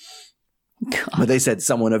oldie. God. But they said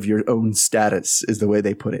someone of your own status is the way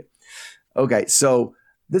they put it. Okay. So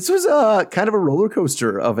this was kind of a roller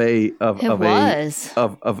coaster of a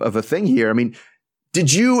thing here. I mean,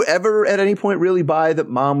 did you ever at any point really buy that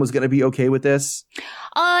Mom was going to be okay with this?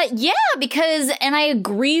 Yeah, and I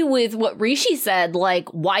agree with what Rishi said. Like,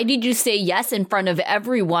 why did you say yes in front of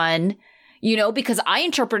everyone? Because I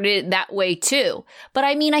interpreted it that way too. But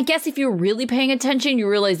I mean, I guess if you're really paying attention, you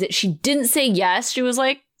realize that she didn't say yes. She was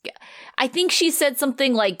like, I think she said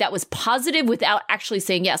something like that was positive without actually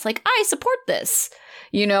saying yes. Like, I support this,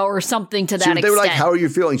 or something to that extent. They were like, how are you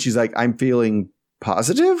feeling? She's like, I'm feeling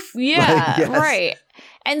positive. Yeah, yes. Right.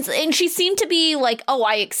 And she seemed to be like, oh,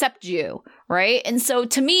 I accept you. Right. And so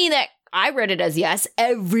to me, that I read it as yes.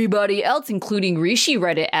 Everybody else, including Rishi,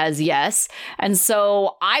 read it as yes. And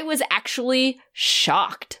so I was actually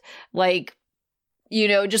shocked. Like,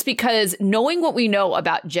 just because knowing what we know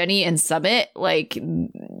about Jenny and Sumit, like,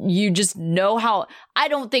 you just know how I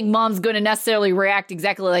don't think Mom's going to necessarily react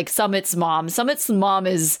exactly like Summit's mom. Summit's mom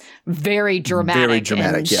is very dramatic. Very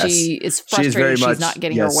dramatic, and yes. She is frustrated she's not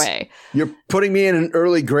getting her way. You're putting me in an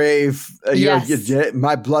early grave. Yes.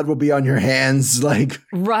 My blood will be on your hands. Like,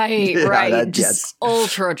 right. Just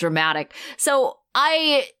ultra dramatic. So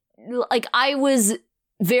I was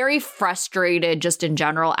very frustrated just in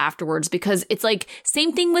general afterwards, because it's like,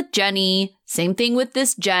 same thing with Jenny, same thing with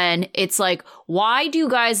this Jen. It's like, why do you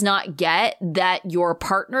guys not get that your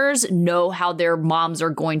partners know how their moms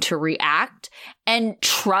are going to react and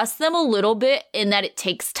trust them a little bit in that it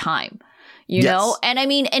takes time? You know? And I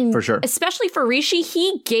mean, and for sure. Especially for Rishi,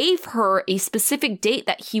 he gave her a specific date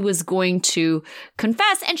that he was going to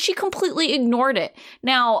confess, and she completely ignored it.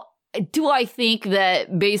 Now, do I think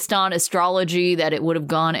that based on astrology that it would have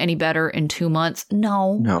gone any better in 2 months?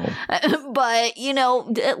 No. But,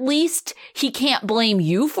 at least he can't blame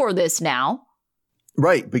you for this now.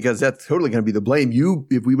 Right, because that's totally going to be the blame.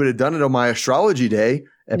 If we would have done it on my astrology day,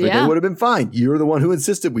 everything would have been fine. You're the one who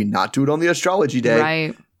insisted we not do it on the astrology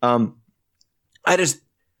day. Right.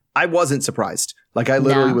 I wasn't surprised. Like, I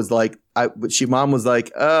literally was like, Mom was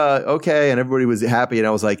like, okay. And everybody was happy. And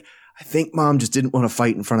I was like, I think Mom just didn't want to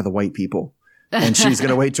fight in front of the white people. And she's going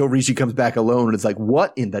to wait till Rishi comes back alone. And it's like,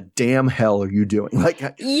 what in the damn hell are you doing?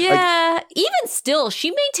 Even still, she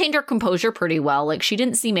maintained her composure pretty well. Like, she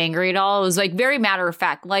didn't seem angry at all. It was like very matter of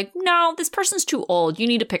fact. Like, no, this person's too old. You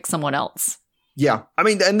need to pick someone else. Yeah. I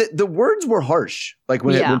mean, and the words were harsh. Like,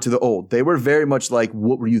 when it went to the old, they were very much like,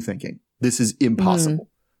 what were you thinking? This is impossible.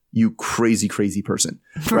 You crazy, crazy person.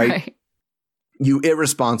 Right? You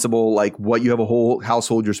irresponsible, like, what, you have a whole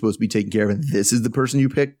household you're supposed to be taking care of, and this is the person you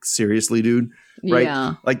pick? Seriously, dude? Right?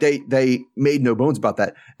 Yeah. Like, they made no bones about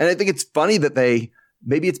that. And I think it's funny that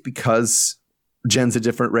maybe it's because Jen's a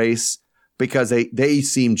different race, because they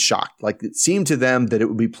seemed shocked. Like, it seemed to them that it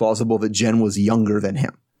would be plausible that Jen was younger than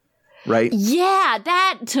him. Right? Yeah,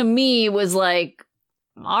 that to me was like,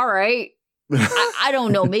 all right. I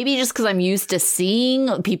don't know. Maybe just because I'm used to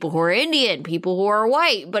seeing people who are Indian, people who are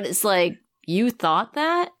white, but it's like, you thought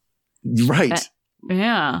that? Right.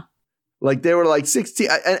 Yeah. Like, they were like 16.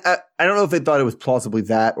 I don't know if they thought it was plausibly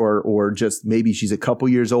that, or just maybe she's a couple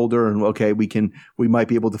years older and okay, we might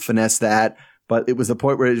be able to finesse that. But it was the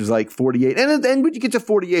point where it was like 48. And then when you get to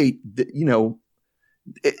 48,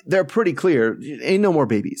 they're pretty clear. Ain't no more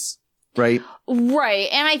babies. Right. Right.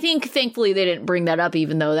 And I think thankfully they didn't bring that up,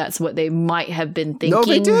 even though that's what they might have been thinking. No,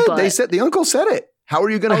 they did. They said, the uncle said it. How are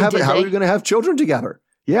you going to have it? How are you going to have children together?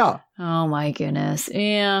 Yeah. Oh, my goodness.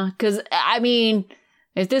 Yeah. Because, I mean,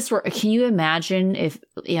 if this were, can you imagine if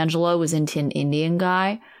Angela was into an Indian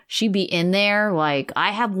guy? She'd be in there like,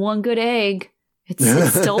 I have one good egg.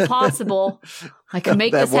 It's still possible. I can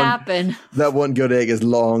make this happen. That one good egg has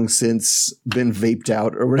long since been vaped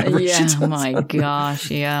out or whatever. Yeah. Oh, my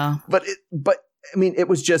gosh. Yeah. But I mean, it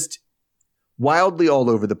was just wildly all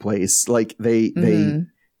over the place. Like they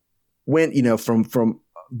went, from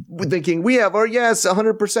thinking we have our yes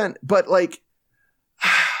 100%. But like,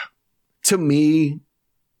 to me,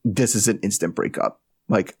 this is an instant breakup.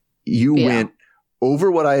 Like, you went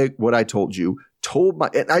over what I told you,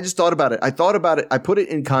 and I just thought about it. I thought about it. I put it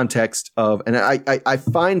in context of, and I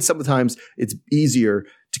find sometimes it's easier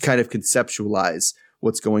to kind of conceptualize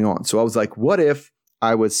what's going on. So I was like, what if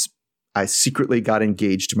I secretly got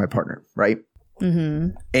engaged to my partner, right?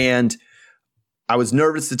 Mm-hmm. And I was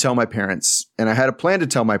nervous to tell my parents, and I had a plan to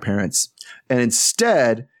tell my parents, and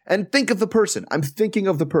instead, and think of the person. I'm thinking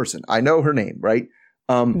of the person. I know her name, right?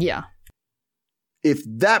 Yeah. If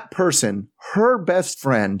that person, her best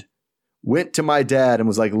friend, went to my dad and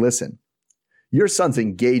was like, listen, your son's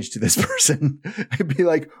engaged to this person, I'd be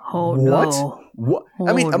like, oh, what? No. What?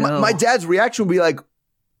 I mean, my dad's reaction would be like,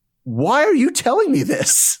 why are you telling me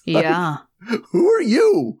this? Yeah. Like, who are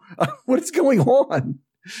you? What is going on?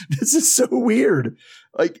 This is so weird.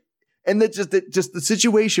 Like, and that just the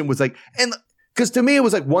situation was like, and because to me, it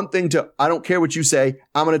was like one thing to, I don't care what you say.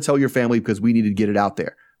 I'm going to tell your family because we need to get it out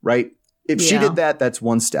there. Right. If she did that, that's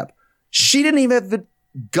one step. She didn't even have the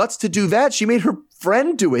guts to do that. She made her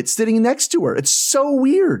friend do it sitting next to her. It's so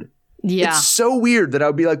weird. Yeah. It's so weird that I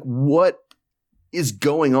would be like, what is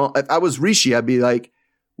going on? If I was Rishi, I'd be like,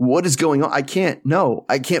 what is going on? I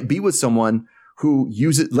can't be with someone who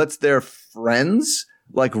lets their friends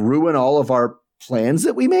like ruin all of our plans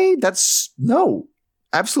that we made. That's no,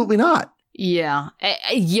 absolutely not. Yeah.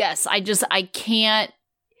 Yes. I can't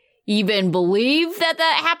even believe that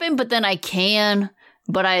happened, but then I can,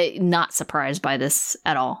 but I'm not surprised by this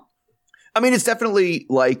at all. I mean, it's definitely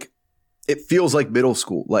like, it feels like middle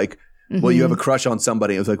school. Like, well, you have a crush on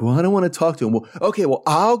somebody. It was like, well, I don't want to talk to them. Well, okay, well,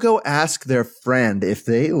 I'll go ask their friend if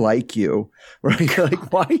they like you. Right?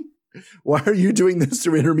 Like, why are you doing this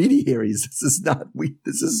through intermediaries? This is not,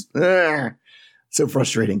 this is so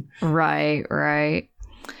frustrating. Right.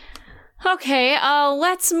 Okay,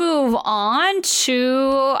 let's move on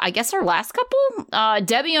to, I guess, our last couple.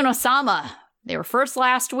 Debbie and Osama. They were first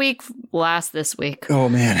last week, last this week. Oh,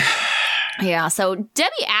 man. Yeah, so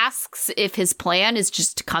Debbie asks if his plan is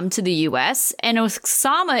just to come to the U.S., and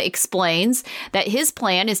Osama explains that his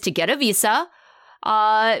plan is to get a visa,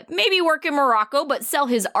 maybe work in Morocco, but sell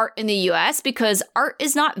his art in the U.S. because art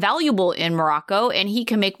is not valuable in Morocco, and he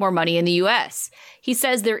can make more money in the U.S. He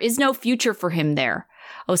says there is no future for him there.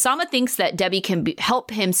 Osama thinks that Debbie can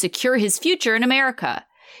help him secure his future in America.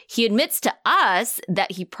 He admits to us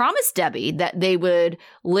that he promised Debbie that they would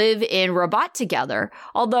live in Rabat together,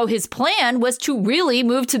 although his plan was to really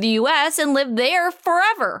move to the U.S. and live there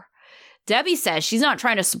forever. Debbie says she's not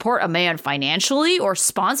trying to support a man financially or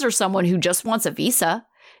sponsor someone who just wants a visa.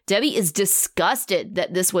 Debbie is disgusted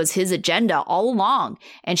that this was his agenda all along,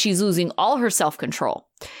 and she's losing all her self-control.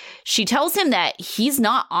 She tells him that he's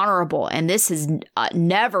not honorable, and this has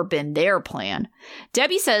never been their plan.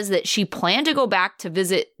 Debbie says that she planned to go back to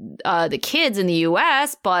visit the kids in the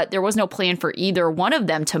U.S., but there was no plan for either one of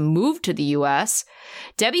them to move to the U.S.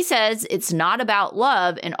 Debbie says it's not about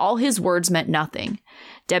love, and all his words meant nothing.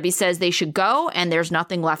 Debbie says they should go, and there's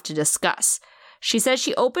nothing left to discuss. She says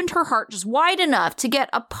she opened her heart just wide enough to get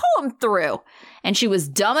a poem through, and she was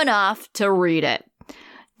dumb enough to read it.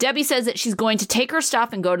 Debbie says that she's going to take her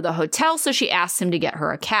stuff and go to the hotel, so she asks him to get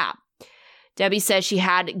her a cab. Debbie says she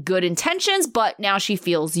had good intentions, but now she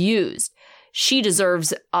feels used. She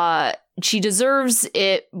deserves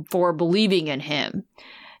it for believing in him.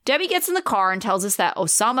 Debbie gets in the car and tells us that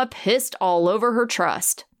Osama pissed all over her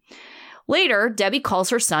trust. Later, Debbie calls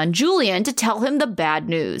her son Julian to tell him the bad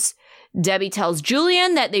news. Debbie tells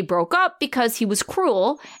Julian that they broke up because he was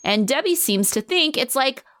cruel, and Debbie seems to think it's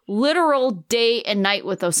like literal day and night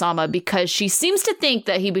with Osama because she seems to think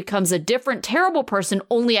that he becomes a different, terrible person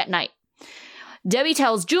only at night. Debbie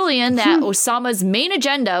tells Julian that Osama's main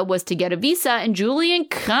agenda was to get a visa, and Julian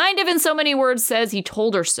kind of in so many words says he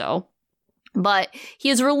told her so. But he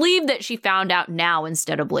is relieved that she found out now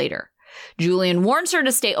instead of later. Julian warns her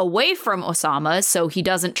to stay away from Osama so he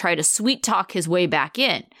doesn't try to sweet talk his way back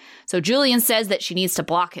in. So Julian says that she needs to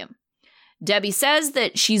block him. Debbie says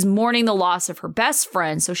that she's mourning the loss of her best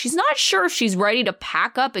friend, so she's not sure if she's ready to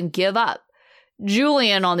pack up and give up.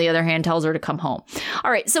 Julian, on the other hand, tells her to come home. All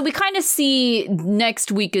right, so we kind of see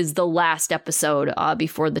next week is the last episode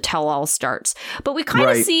before the tell-all starts. But we kind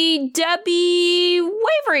of see Debbie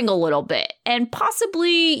wavering a little bit and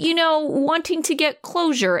possibly, wanting to get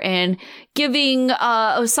closure and giving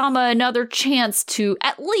Osama another chance to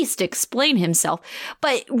at least explain himself.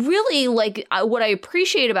 But really, what I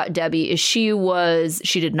appreciate about Debbie is she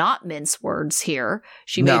did not mince words here.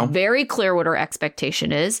 She made very clear what her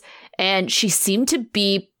expectation is. And she seemed to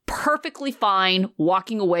be perfectly fine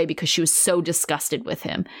walking away because she was so disgusted with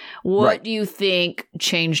him. What do you think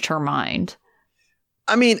changed her mind?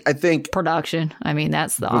 I mean, I think production. I mean,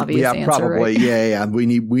 that's the obvious answer. Probably. Right? Yeah. We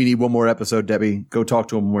need one more episode, Debbie. Go talk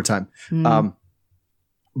to him one more time.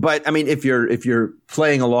 But I mean, if you're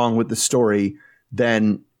playing along with the story,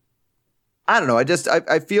 then I don't know.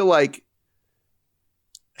 I feel like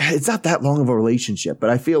it's not that long of a relationship, but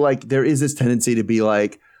I feel like there is this tendency to be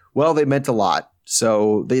like, well, they meant a lot,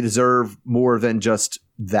 so they deserve more than just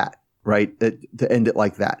that, right? To end it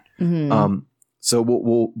like that. So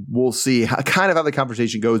we'll see how the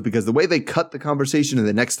conversation goes, because the way they cut the conversation and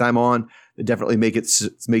the next time on, they definitely make it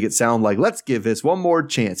sound like, let's give this one more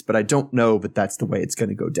chance. But I don't know that that's the way it's going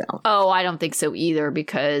to go down. Oh, I don't think so either,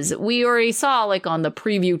 because we already saw like on the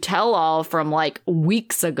preview tell-all from like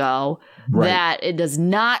weeks ago that it does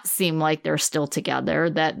not seem like they're still together,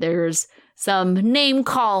 that there's some name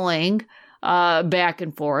calling back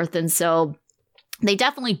and forth. And so they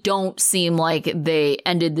definitely don't seem like they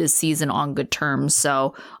ended this season on good terms.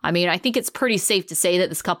 So, I mean, I think it's pretty safe to say that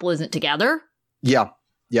this couple isn't together. Yeah.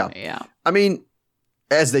 I mean,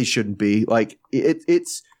 as they shouldn't be. Like,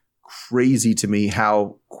 it's crazy to me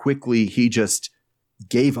how quickly he just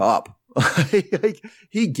gave up. Like,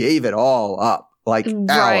 he gave it all up, like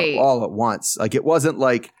all at once. Like, it wasn't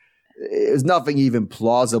like it was nothing even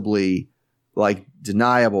plausibly like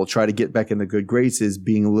deniable, try to get back in the good graces,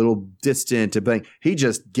 being a little distant, he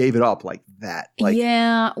just gave it up like that. Like,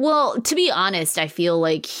 yeah. Well, to be honest, I feel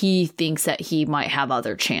like he thinks that he might have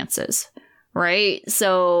other chances, right?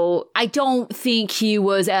 So I don't think he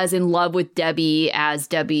was as in love with Debbie as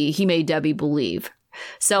he made Debbie believe.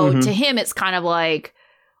 So to him, it's kind of like,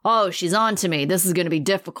 oh, she's on to me. This is going to be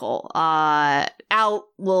difficult. Out,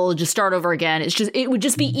 we'll just start over again. It would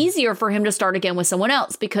just be easier for him to start again with someone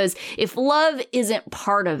else, because if love isn't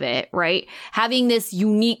part of it, right? Having this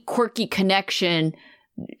unique, quirky connection,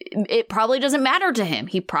 it probably doesn't matter to him.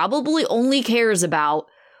 He probably only cares about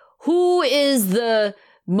who is the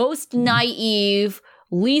most naive,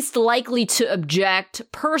 least likely to object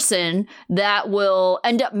person that will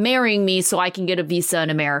end up marrying me so I can get a visa in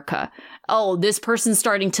America. Oh, this person's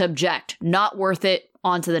starting to object. Not worth it.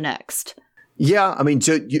 On to the next. Yeah. I mean,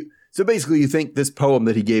 so basically you think this poem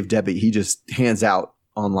that he gave Debbie, he just hands out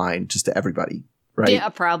online just to everybody, right? Yeah,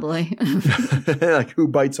 probably. Like, who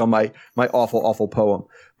bites on my awful, awful poem?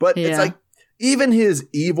 But it's like, even his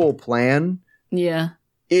evil plan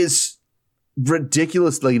is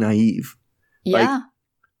ridiculously naive. Yeah.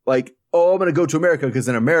 Like, oh, I'm going to go to America because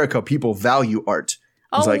in America, people value art.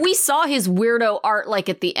 Oh, like, we saw his weirdo art, like,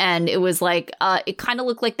 at the end. It was like, it kind of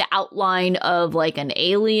looked like the outline of, like, an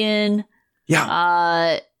alien.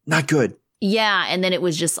 Yeah. Not good. Yeah, and then it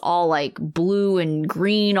was just all, like, blue and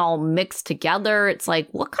green all mixed together. It's like,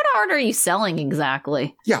 what kind of art are you selling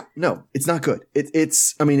exactly? Yeah, no, it's not good.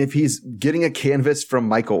 It's I mean, if he's getting a canvas from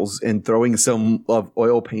Michaels and throwing some of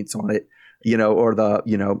oil paints on it, or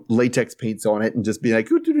the, latex paints on it and just be like,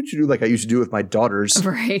 like I used to do with my daughters.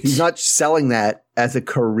 Right. He's not selling that as a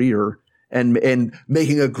career and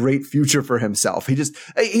making a great future for himself.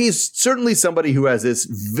 He's certainly somebody who has this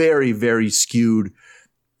very, very skewed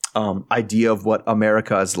idea of what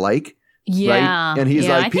America is like. Yeah. Right? And he's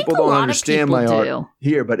like, people don't understand my art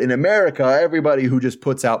here. But in America, everybody who just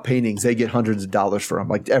puts out paintings, they get hundreds of dollars for them.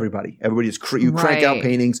 Like everybody is you crank out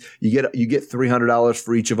paintings. You get $300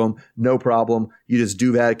 for each of them. No problem. You just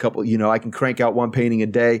do that a couple, I can crank out one painting a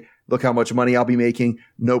day. Look how much money I'll be making.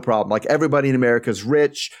 No problem. Like, everybody in America is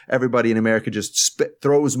rich. Everybody in America just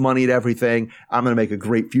throws money at everything. I'm going to make a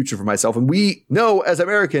great future for myself. And we know as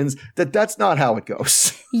Americans that that's not how it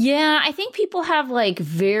goes. Yeah, I think people have like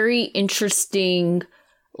very interesting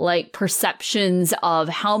like perceptions of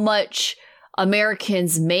how much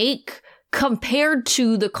Americans make compared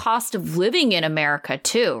to the cost of living in America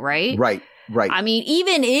too, right? Right. I mean,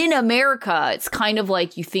 even in America, it's kind of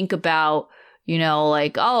like you think about,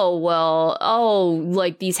 like,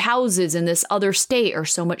 like these houses in this other state are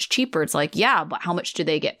so much cheaper. It's like, yeah, but how much do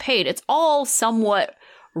they get paid? It's all somewhat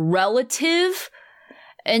relative.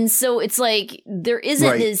 And so it's like there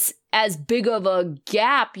isn't this as big of a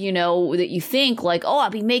gap, that you think like, oh, I'll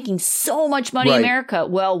be making so much money in America.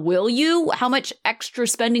 Well, will you? How much extra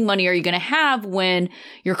spending money are you going to have when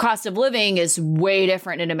your cost of living is way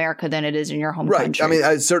different in America than it is in your home country? I mean,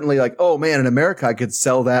 I certainly like, oh man, in America, I could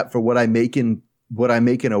sell that for what I make in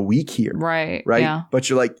a week here. Right. Yeah. But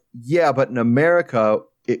you're like, yeah, but in America,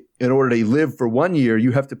 in order to live for 1 year,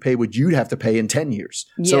 you have to pay what you'd have to pay in 10 years.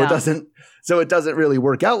 Yeah. So it doesn't really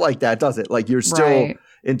work out like that, does it? Like, you're still,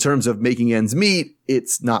 in terms of making ends meet,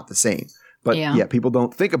 it's not the same. But yeah, people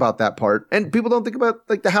don't think about that part. And people don't think about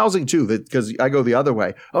like the housing too, because I go the other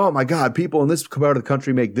way. Oh my God, people in this part of the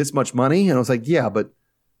country make this much money. And I was like, yeah, but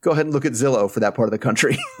go ahead and look at Zillow for that part of the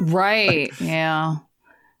country. Right. Yeah.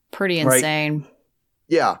 Pretty insane. Right?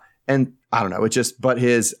 Yeah. And I don't know. But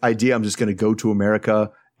his idea, I'm just going to go to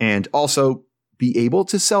America and also be able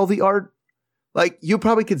to sell the art. Like you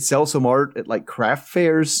probably could sell some art at like craft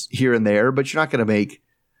fairs here and there, but you're not going to make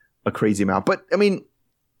a crazy amount. But I mean,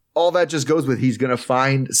 all that just goes with he's going to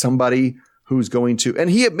find somebody who's going to, and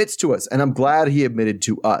he admits to us, and I'm glad he admitted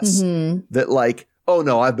to us that like, oh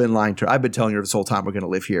no, I've been lying to her. I've been telling her this whole time we're going to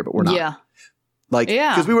live here, but we're not. Yeah. Like,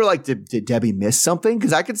 because we were like, did Debbie miss something?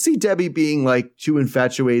 Because I could see Debbie being like too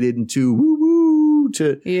infatuated and too woo-woo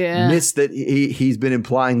to miss that he's been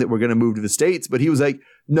implying that we're going to move to the States. But he was like,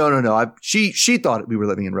 no. She thought we were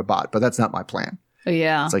living in Rabat, but that's not my plan.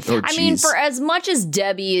 Yeah. It's like, oh, I mean, for as much as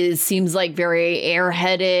Debbie seems like very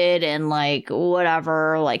airheaded and like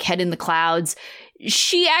whatever, like head in the clouds,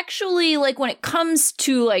 she actually, like, when it comes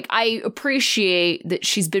to like, I appreciate that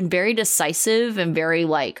she's been very decisive and very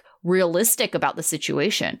like realistic about the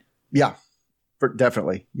situation. Yeah,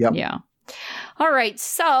 definitely. Yep. Yeah. All right.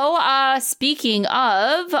 So speaking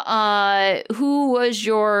of who was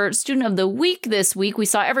your student of the week this week, we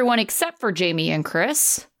saw everyone except for Jamie and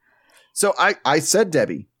Chris. So I said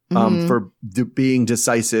Debbie for being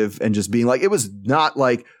decisive and just being like, it was not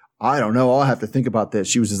like, I don't know, I'll have to think about this.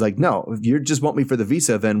 She was just like, no, if you just want me for the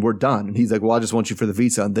visa, then we're done. And he's like, well, I just want you for the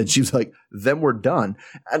visa. And then she was like, then we're done.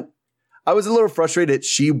 And I was a little frustrated.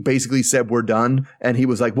 She basically said, we're done. And he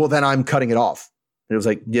was like, well, then I'm cutting it off. And it was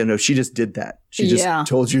like, yeah, no, she just did that. She just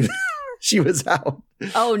told you she was out.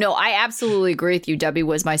 Oh, no, I absolutely agree with you. Debbie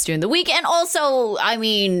was my student of the week. And also, I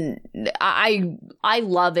mean, I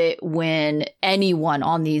love it when anyone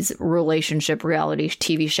on these relationship reality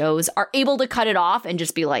TV shows are able to cut it off and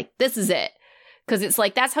just be like, this is it. Because it's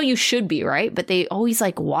like, that's how you should be, right? But they always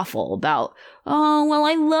like waffle about, oh, well,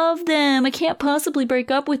 I love them. I can't possibly break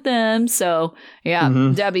up with them. So,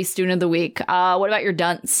 yeah, Debbie, student of the week. What about your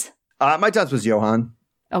dunce? My dunce was Johan.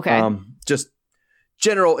 Okay. Just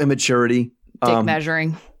general immaturity. Dick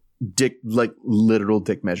measuring. Like literal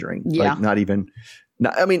dick measuring. Yeah.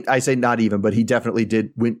 Like I say not even, but he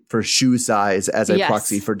definitely went for shoe size as a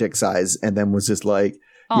proxy for dick size, and then was just like,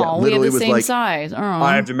 literally we have the same size.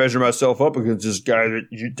 I have to measure myself up against this guy that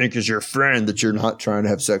you think is your friend that you're not trying to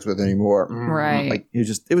have sex with anymore. Right. Like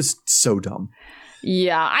it was so dumb.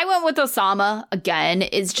 Yeah, I went with Osama again.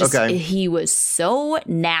 It's just he was so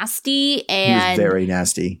nasty, and he was very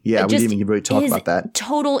nasty. Yeah, we didn't even really talk about that.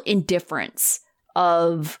 Total indifference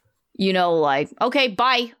of, like, okay,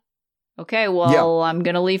 bye. Okay, well, I'm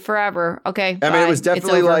gonna leave forever. Okay, I mean, it was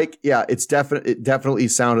definitely like, it definitely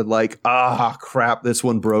sounded like, crap, this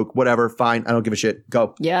one broke. Whatever, fine, I don't give a shit.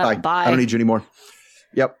 Go, bye. I don't need you anymore.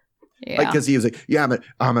 Yep. Yeah. Like, because he was like, yeah,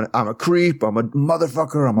 I'm a creep, I'm a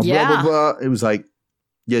motherfucker, I'm a blah blah blah. It was like,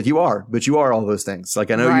 yeah, you are, but you are all those things. Like,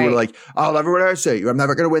 I know you were like, I'll never what I say. I'm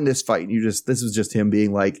never gonna win this fight. And this was just him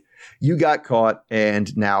being like, you got caught,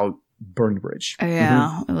 and now burn the bridge.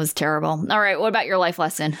 Yeah, It was terrible. All right, what about your life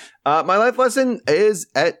lesson? My life lesson is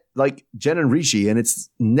at like Jen and Rishi, and it's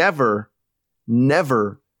never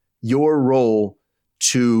your role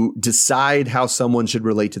to decide how someone should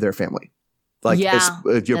relate to their family. Like,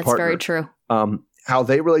 if your that's partner, very true. How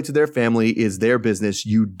they relate to their family is their business.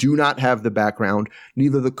 You do not have the background,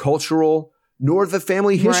 neither the cultural nor the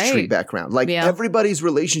family history background. Like, everybody's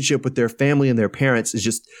relationship with their family and their parents is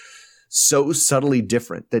just so subtly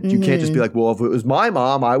different that you can't just be like, well, if it was my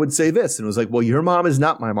mom, I would say this. And it was like, well, your mom is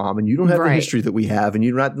not my mom, and you don't have the history that we have, and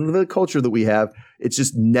you don't have the culture that we have. It's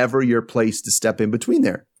just never your place to step in between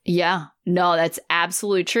there. Yeah, no, that's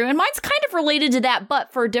absolutely true. And mine's kind of related to that,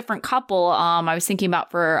 but for a different couple. I was thinking about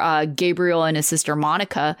for Gabriel and his sister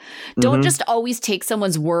Monica. Don't just always take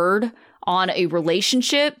someone's word on a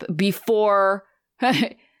relationship before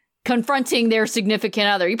confronting their significant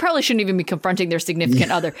other. You probably shouldn't even be confronting their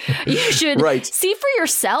significant other. You should see for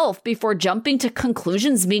yourself before jumping to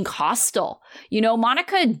conclusions, being hostile.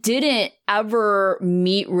 Monica didn't ever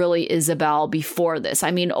meet really Isabel before this.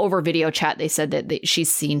 I mean, over video chat, they said that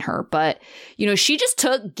she's seen her, but she just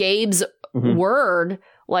took Gabe's word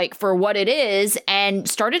like for what it is and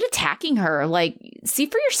started attacking her. Like, see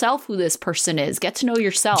for yourself who this person is. Get to know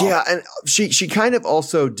yourself. Yeah, and she kind of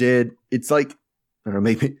also did. It's like, I don't know,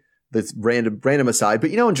 maybe that's random aside,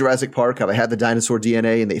 but in Jurassic Park, how they had the dinosaur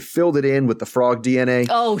DNA and they filled it in with the frog DNA.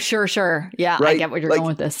 Oh, sure. Yeah, right? I get what you're going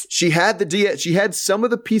with this. She had she had some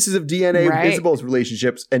of the pieces of DNA of Isabel's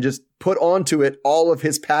relationships and just put onto it all of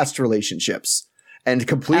his past relationships and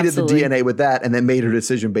completed the DNA with that, and then made her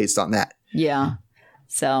decision based on that. Yeah.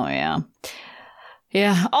 So, yeah.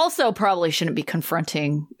 Yeah. Also, probably shouldn't be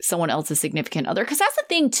confronting someone else's significant other. Because that's the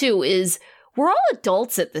thing, too, is we're all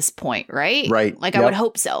adults at this point, right? Right. Like, I would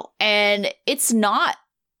hope so. And it's not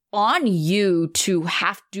on you to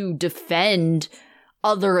have to defend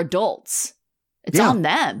other adults. It's on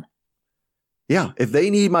them. Yeah. If they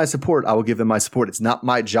need my support, I will give them my support. It's not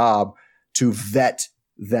my job to vet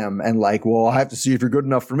them and like, well, I have to see if you're good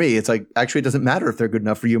enough for me. It's like, actually, it doesn't matter if they're good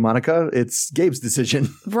enough for you, Monica. It's Gabe's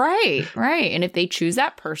decision. Right. And if they choose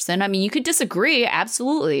that person, I mean, you could disagree.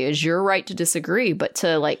 Absolutely. It's your right to disagree. But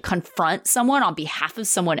to like confront someone on behalf of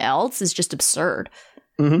someone else is just absurd.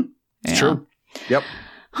 Mm-hmm. It's true. Yep.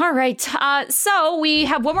 All right. So we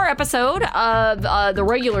have one more episode of the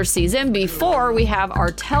regular season before we have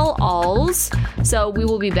our tell-alls. So we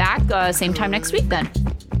will be back same time next week then.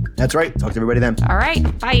 That's right. Talk to everybody then. All right.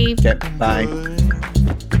 Bye. Okay. Bye.